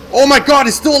 Oh my God,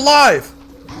 he's still alive!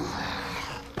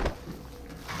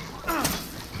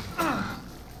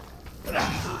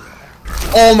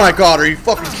 Oh my God, are you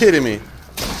fucking kidding me?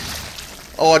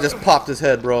 Oh, I just popped his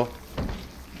head, bro.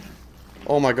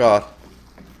 Oh my God.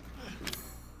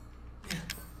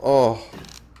 Oh.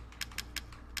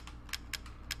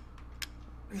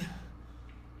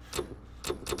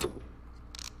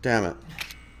 Damn it.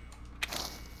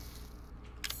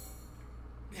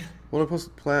 What am I supposed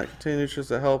to plant? Contain nutrients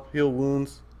that help heal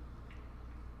wounds.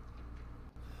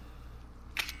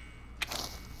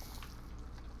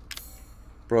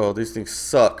 Bro, these things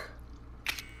suck.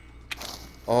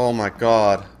 Oh my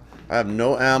God. I have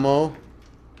no ammo.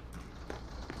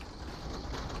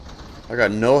 I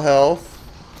got no health.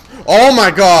 Oh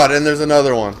my God, and there's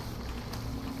another one.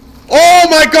 Oh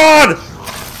my God!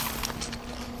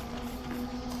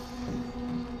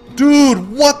 Dude,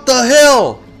 what the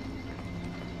hell?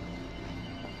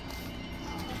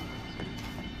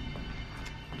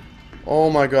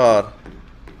 Oh my god.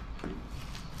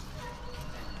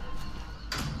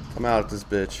 I'm out at this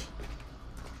bitch.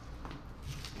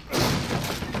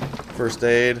 First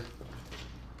aid.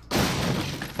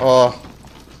 Oh.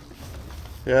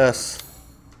 Yes.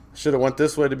 Should have went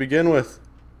this way to begin with.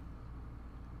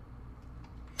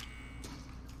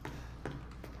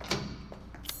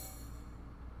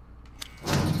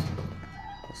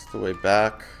 That's the way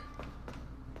back.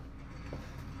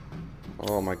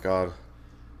 Oh my god.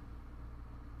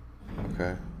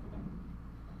 Okay.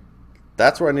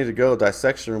 That's where I need to go,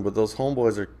 dissection room, but those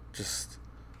homeboys are just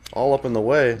all up in the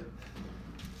way.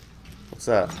 What's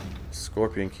that?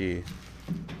 Scorpion key.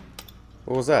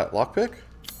 What was that? Lockpick?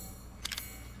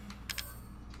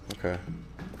 Okay.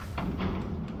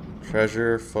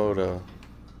 Treasure photo.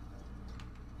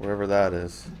 Wherever that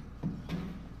is.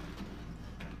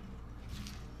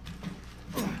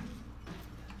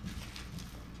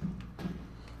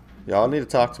 Y'all need to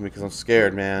talk to me because I'm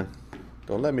scared, man.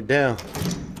 Don't let me down.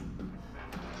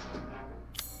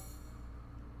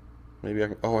 Maybe I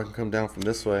can... Oh, I can come down from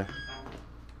this way.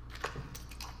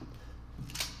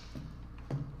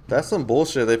 That's some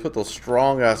bullshit. They put those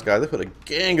strong-ass guys. They put a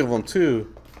gang of them,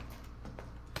 too.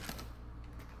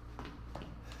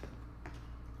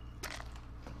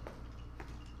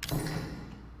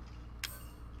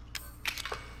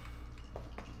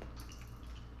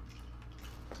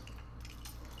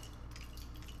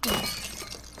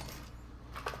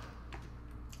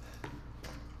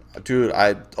 Dude,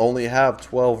 I only have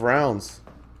 12 rounds.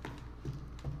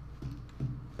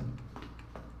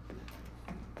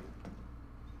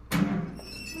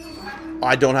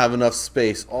 I don't have enough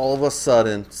space. All of a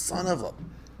sudden. Son of a...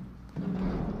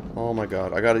 Oh my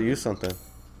god. I gotta use something.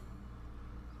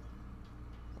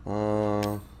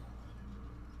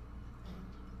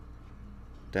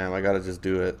 Damn, I gotta just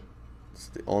do it. It's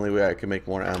the only way I can make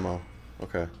more ammo.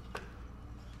 Okay.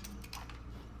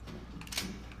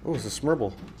 Oh, it's a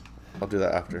Smurble. I'll do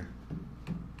that after.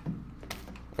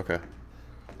 Okay.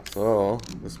 So,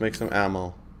 let's make some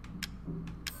ammo.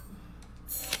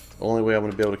 The only way I'm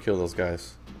going to be able to kill those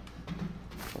guys.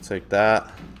 I'll take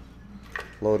that.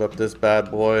 Load up this bad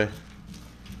boy.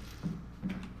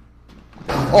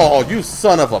 Oh, you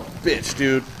son of a bitch,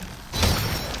 dude.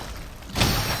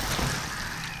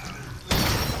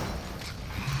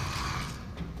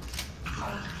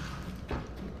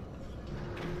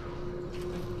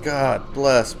 God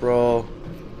bless, bro.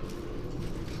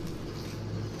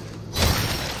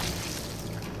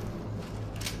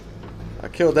 I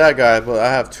killed that guy, but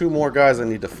I have 2 more guys I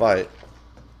need to fight.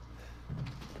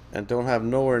 And don't have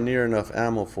nowhere near enough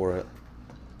ammo for it.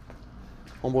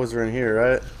 Homeboys are in here,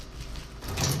 right?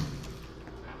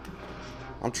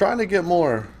 I'm trying to get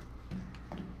more.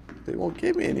 They won't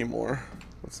give me any more.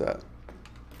 What's that?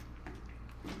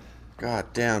 God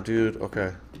damn, dude.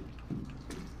 Okay.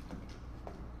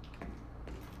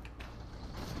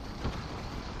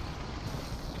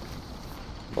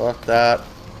 Fuck that.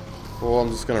 Well, I'm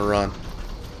just gonna run.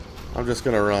 I'm just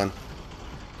gonna run.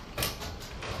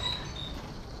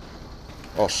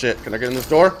 Oh shit, can I get in this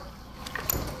door?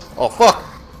 Oh fuck!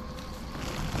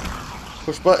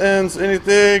 Push buttons,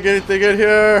 anything in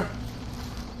here.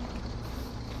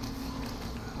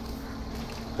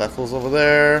 That fool's over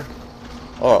there.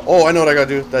 Oh, I know what I gotta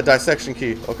do. That dissection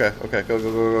key. Okay,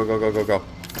 go.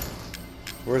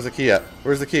 Where's the key at?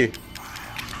 Where's the key?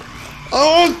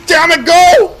 Oh, damn it,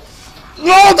 go! No,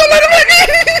 don't let him in!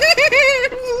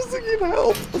 This is gonna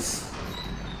help.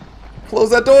 Close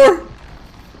that door.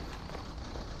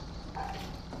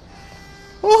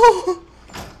 Oh.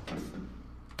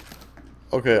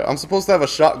 Okay, I'm supposed to have a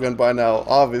shotgun by now,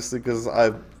 obviously, because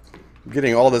I'm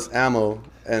getting all this ammo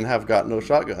and have got no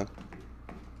shotgun.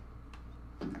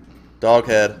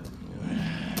 Doghead.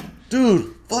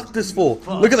 Dude, fuck this fool.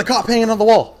 Fuck. Look at the cop hanging on the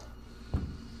wall.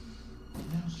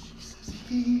 Now she says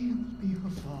he will be her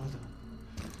father.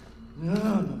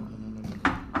 No.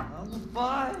 I will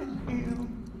find him.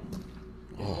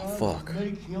 Oh, I fuck. will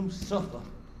make him suffer.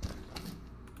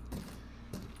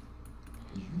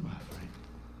 You, my friend.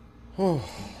 Oh,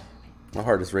 my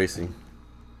heart is racing.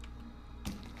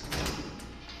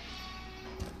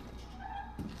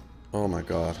 Oh my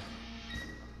god.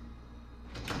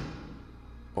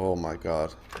 Oh my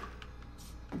god.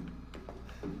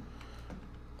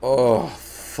 Oh,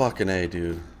 fucking A,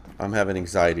 dude. I'm having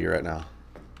anxiety right now.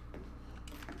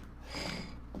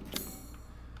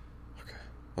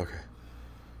 Okay.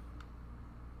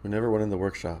 We never went in the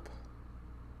workshop.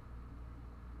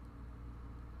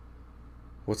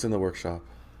 What's in the workshop?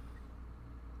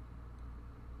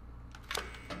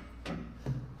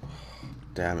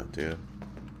 Damn it, dude.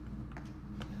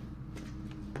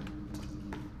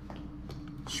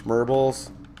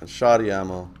 Schmerbles and shoddy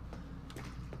ammo.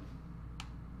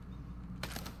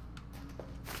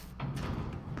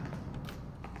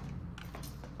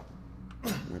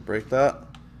 Let me break that.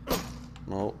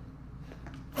 Nope.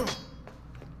 Damn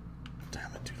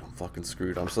it, dude. I'm fucking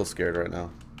screwed. I'm so scared right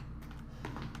now.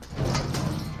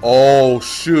 Oh,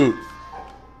 shoot.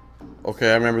 Okay,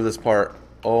 I remember this part.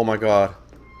 Oh my god.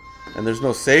 And there's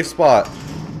no safe spot.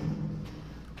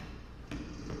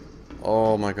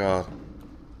 Oh my god.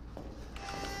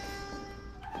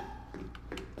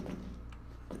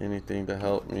 Anything to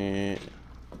help me.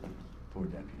 Poor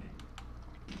deputy.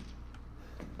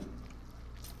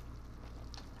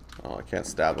 Oh, I can't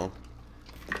stab him.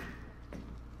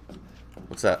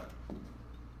 What's that?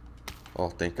 Oh,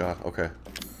 thank god. Okay.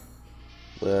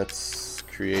 Let's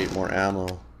create more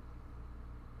ammo.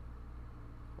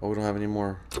 Oh, we don't have any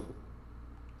more.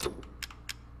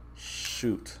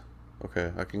 Shoot.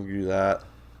 Okay, I can do that.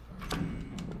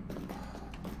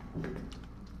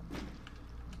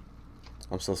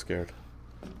 I'm so scared.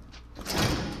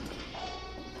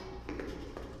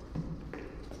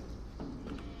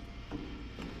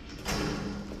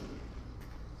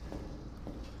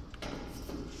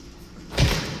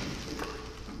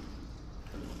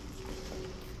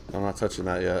 I'm not touching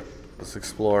that yet. Let's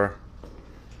explore.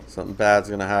 Something bad's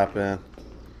gonna happen.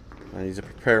 I need to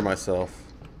prepare myself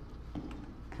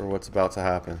for what's about to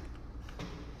happen.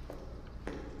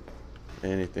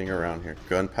 Anything around here.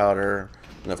 Gunpowder.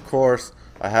 And of course,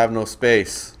 I have no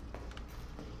space.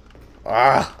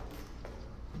 Ah!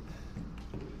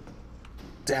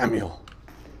 Damn you.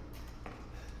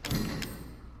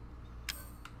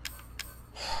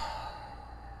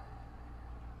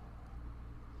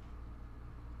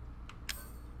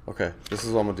 Okay, this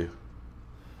is what I'm gonna do.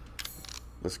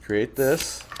 Let's create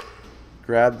this.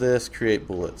 Grab this, create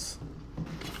bullets.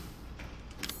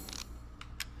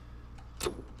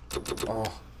 Oh,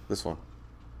 this one.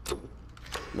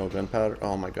 No gunpowder.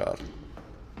 Oh my god.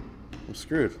 I'm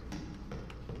screwed.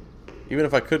 Even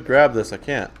if I could grab this, I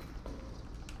can't.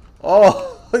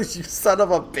 Oh, you son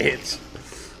of a bitch.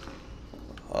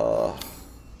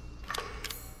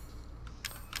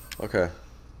 Okay.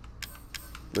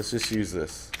 Let's just use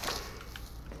this.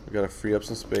 We gotta free up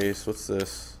some space. What's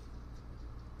this?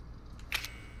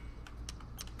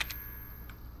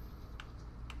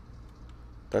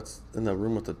 That's in the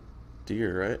room with the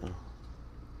deer, right?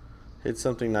 Hit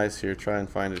something nice here. Try and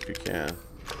find it if you can.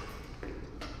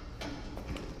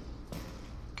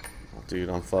 Oh, dude,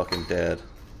 I'm fucking dead.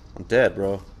 I'm dead,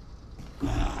 bro.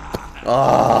 Ah!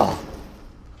 Oh,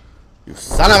 you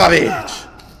son of a bitch!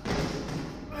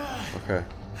 Okay.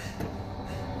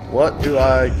 What do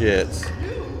I get?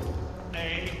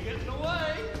 Ain't getting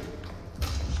away.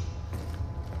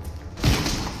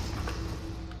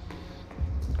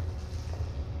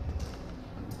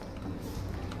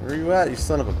 Where are you at, you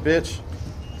son of a bitch?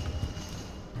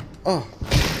 Oh.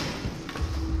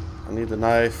 I need the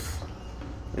knife.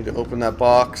 I need to open that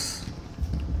box.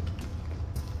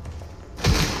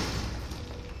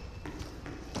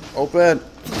 Open.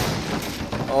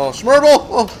 Oh, Schmerble!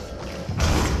 Oh.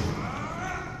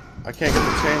 I can't get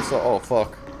the chainsaw. Oh,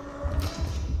 fuck.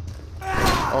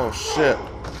 Oh, shit.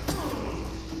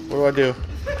 What do I do?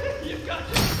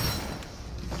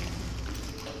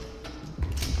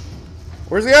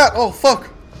 Where's he at? Oh, fuck.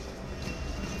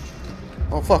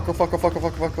 Oh, fuck. Oh, fuck. Oh, fuck. Oh,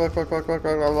 fuck. Oh, fuck. Oh, fuck. Oh, fuck.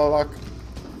 Oh, fuck. Oh, fuck.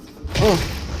 Oh.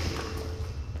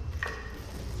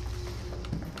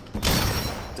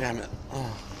 Damn it.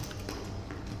 Oh.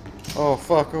 Oh,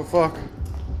 fuck. Oh, fuck.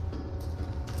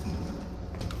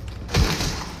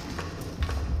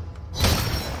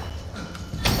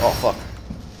 Oh, fuck.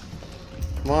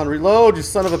 Come on, reload, you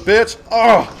son of a bitch.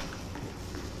 Oh!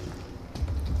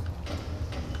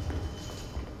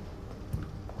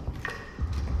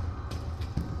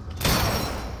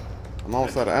 I'm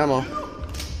almost out of ammo.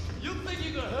 You think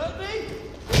you can hurt me?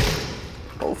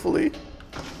 Hopefully.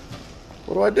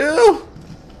 What do I do?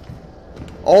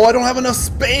 Oh, I don't have enough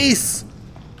space.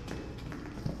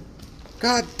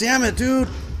 God damn it, dude.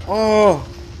 Oh.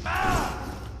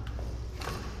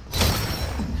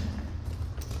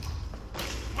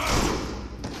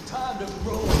 Time to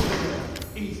grow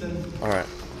up, Ethan. Alright.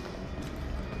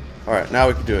 Alright, now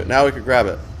we can do it. Now we can grab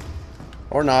it.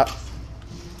 Or not.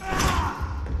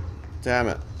 Damn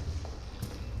it.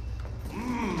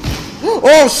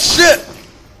 Oh, shit!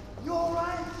 You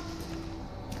alright?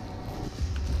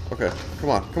 Okay, come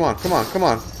on, come on, come on, come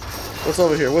on. What's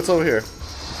over here? What's over here?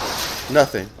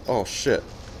 Nothing. Oh, shit.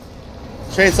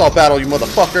 Chainsaw battle, you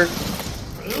motherfucker.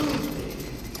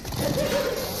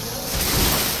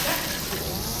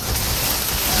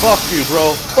 Fuck you,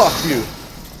 bro. Fuck you.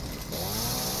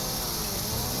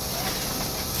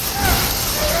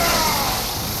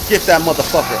 Get that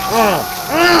motherfucker.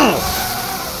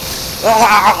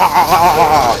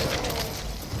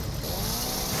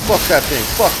 Fuck that thing.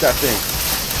 Fuck that thing.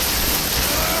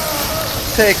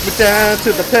 Take me down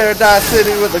to the paradise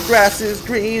city where the grass is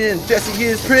green and Jessie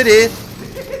is pretty.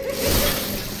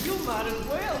 You might as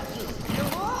well just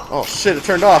give up. Oh shit, it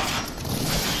turned off.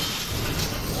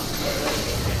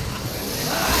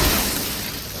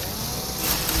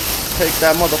 Take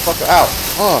that motherfucker out.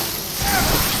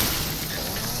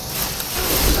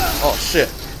 Oh shit.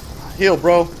 Heal,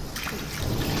 bro.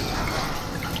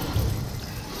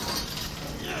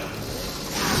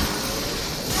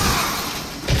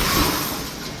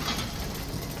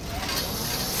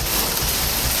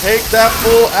 Take that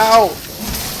fool out.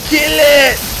 Kill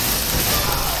it.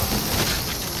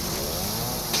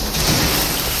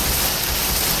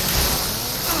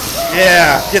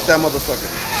 Yeah, get that motherfucker.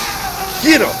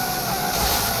 Get him.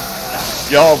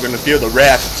 Y'all gonna feel the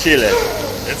wrath of chili.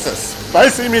 It's a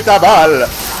spicy meatball.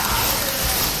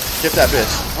 Get that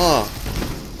bitch.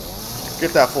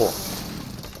 Get that fool.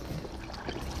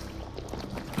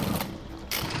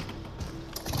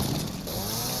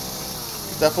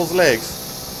 Get that fool's legs.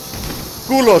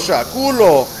 Culo shot,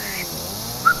 culo.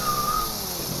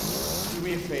 Do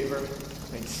me a favor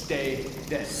and stay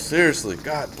dead. Seriously,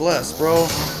 God bless, bro.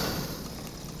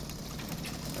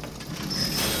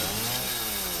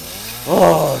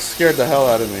 Oh, scared the hell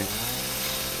out of me.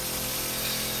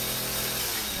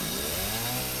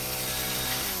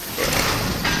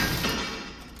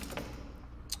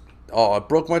 Oh, I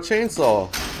broke my chainsaw.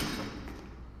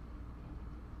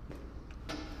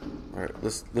 Alright,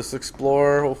 let's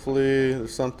explore. Hopefully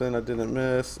there's something I didn't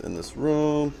miss in this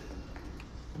room.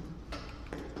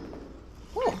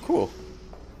 Oh, cool.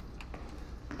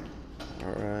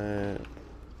 Alright.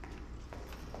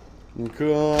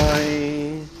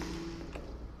 Okay.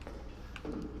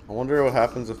 I wonder what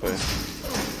happens if I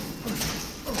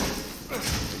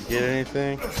get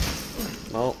anything.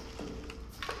 Nope.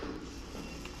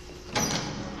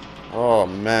 Oh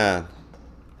man.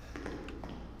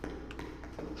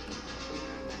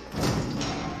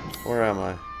 Where am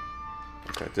I?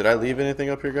 Okay, did I leave anything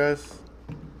up here, guys?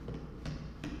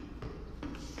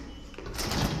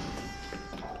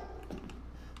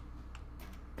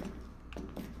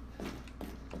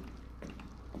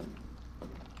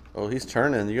 Oh, he's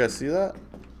turning. You guys see that?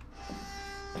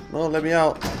 No, let me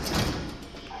out.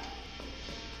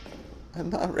 I'm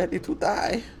not ready to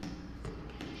die.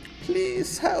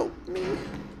 Please help me.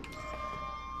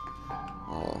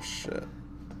 Oh, shit.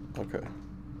 Okay.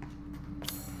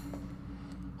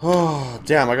 Oh,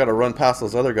 damn. I gotta run past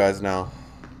those other guys now.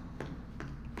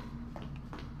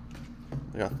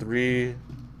 I got 3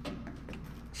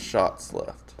 shots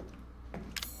left.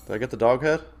 Did I get the dog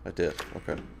head? I did.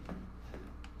 Okay.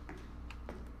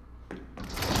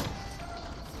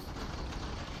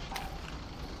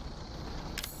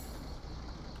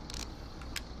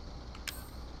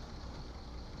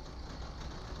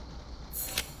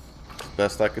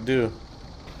 Best I could do.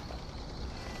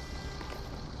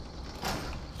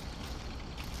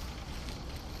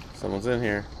 Someone's in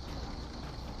here.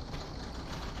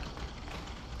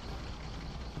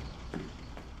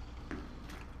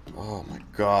 Oh my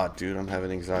god, dude, I'm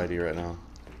having anxiety right now.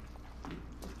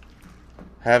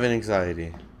 Having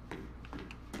anxiety.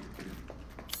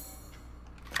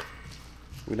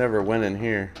 We never went in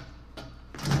here.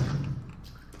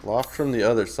 Locked from the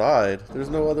other side. There's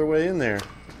no other way in there.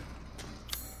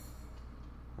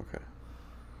 Okay.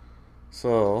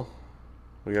 So,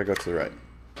 we gotta go to the right.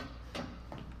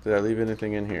 Did I leave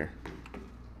anything in here?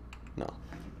 No.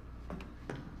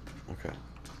 Okay.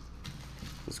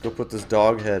 Let's go put this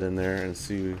dog head in there and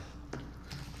see.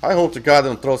 I hope to God they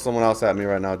don't throw someone else at me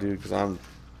right now, dude, because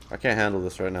I can't handle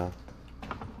this right now.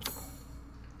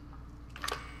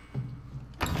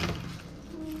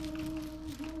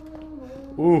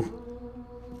 Ooh.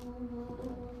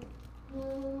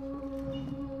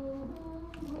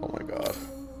 Oh my god.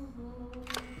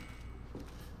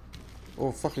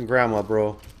 Oh, fucking grandma,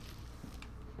 bro.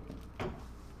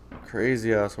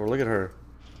 Crazy asshole. Look at her.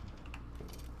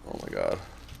 Oh my god.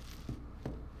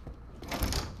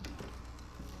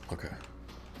 Okay.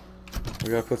 We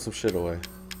gotta put some shit away.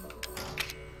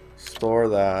 Store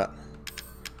that.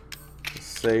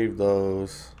 Save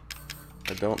those.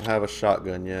 I don't have a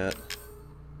shotgun yet.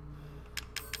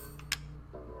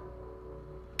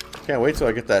 Can't wait till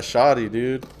I get that shotty,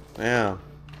 dude. Damn.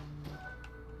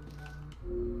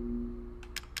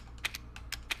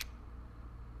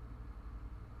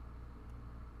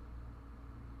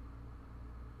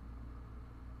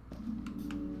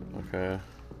 Okay.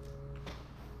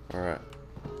 Alright.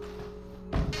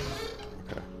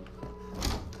 Okay.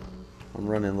 I'm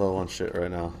running low on shit right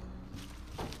now.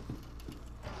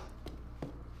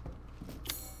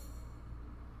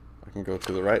 I can go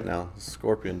to the right now. The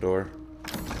scorpion door.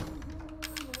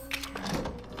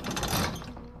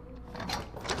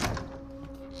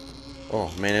 Oh,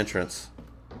 main entrance.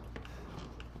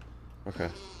 Okay.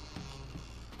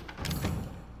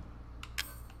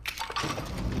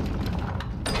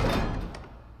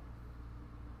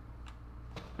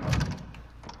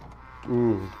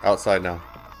 Ooh, outside now.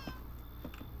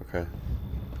 Okay.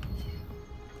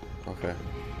 Okay.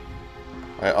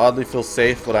 I oddly feel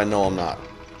safe, but I know I'm not.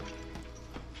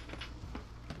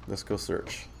 Let's go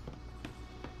search.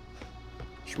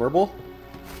 Schmerble?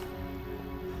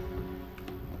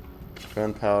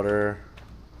 Gunpowder.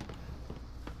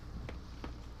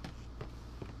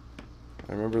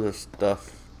 I remember there's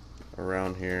stuff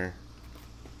around here.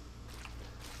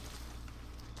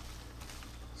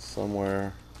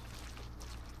 Somewhere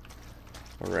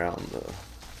around the...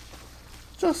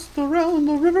 Just around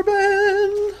the river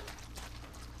bend!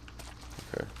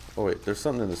 Okay. Oh wait, there's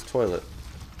something in this toilet.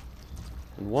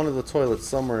 In one of the toilets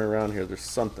somewhere around here, there's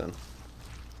something.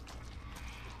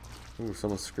 Ooh,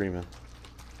 someone's screaming.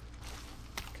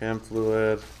 Cam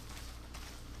fluid.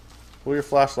 Pull your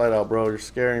flashlight out, bro. You're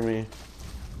scaring me.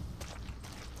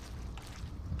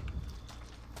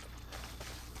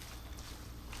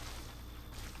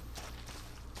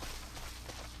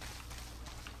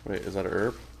 Wait, is that an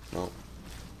herb? No.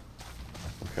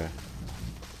 Okay.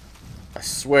 I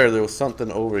swear there was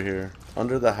something over here.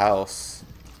 Under the house.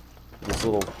 This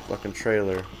little fucking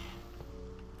trailer.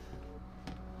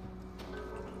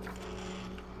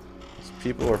 These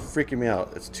people are freaking me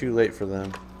out. It's too late for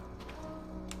them.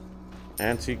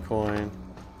 Antique coin.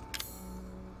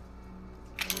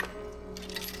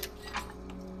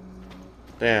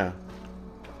 Damn.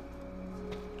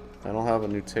 I don't have a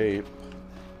new tape.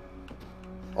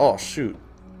 Oh, shoot.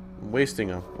 I'm wasting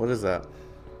them. What is that?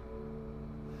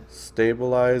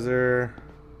 Stabilizer.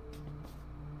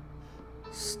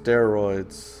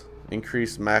 Steroids.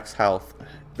 Increase max health.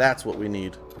 That's what we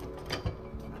need.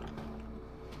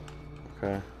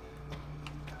 Okay.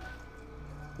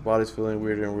 The body's feeling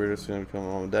weirder and weirder. Soon become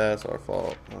mom and dad. It's our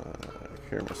fault. I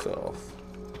cure myself.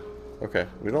 Okay.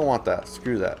 We don't want that.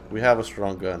 Screw that. We have a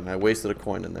strong gun. I wasted a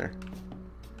coin in there.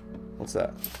 What's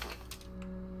that?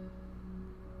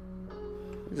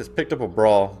 He just picked up a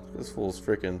brawl. This fool's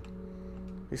freaking...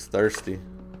 He's thirsty.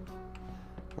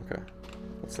 Okay.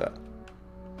 What's that?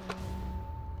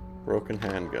 Broken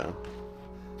handgun.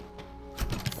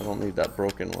 I don't need that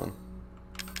broken one.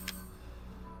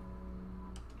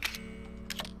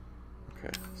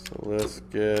 Okay. So let's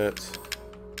get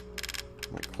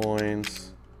my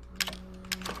coins.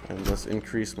 And let's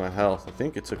increase my health. I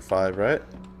think it took 5, right?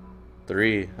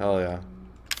 3. Hell yeah.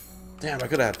 Damn, I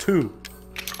could have had 2.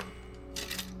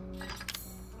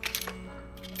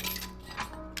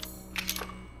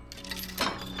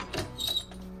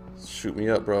 Shoot me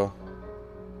up, bro.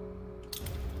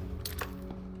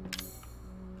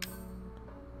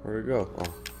 Where'd it go?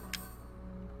 Oh.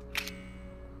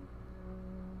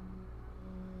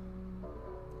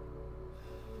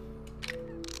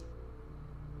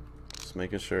 Just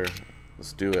making sure.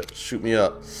 Let's do it. Shoot me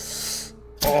up.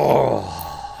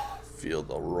 Oh, feel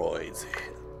the roids.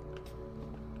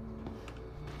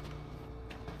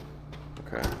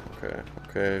 Okay, okay,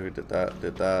 okay. We did that,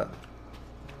 did that.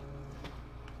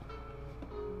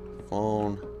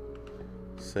 Phone.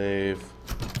 Save.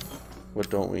 What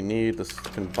don't we need? Let's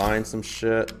combine some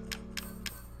shit.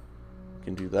 We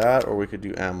can do that, or we could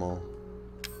do ammo.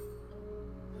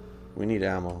 We need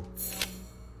ammo.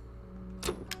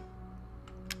 Okay.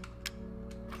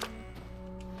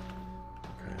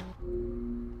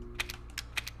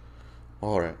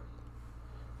 Alright.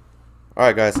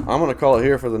 Alright guys, I'm gonna call it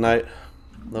here for the night.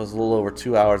 That was a little over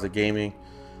 2 hours of gaming.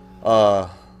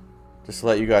 Just to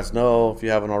let you guys know, if you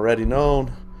haven't already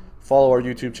known, follow our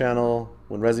YouTube channel.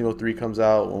 When Resident Evil 3 comes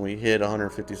out, when we hit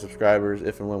 150 subscribers,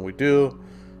 if and when we do,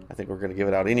 I think we're going to give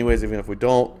it out anyways. Even if we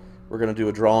don't, we're going to do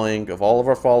a drawing of all of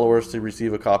our followers to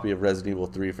receive a copy of Resident Evil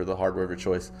 3 for the hardware of your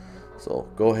choice. So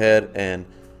go ahead and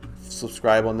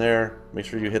subscribe on there. Make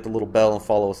sure you hit the little bell and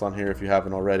follow us on here if you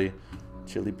haven't already.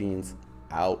 Chili Beans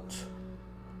out.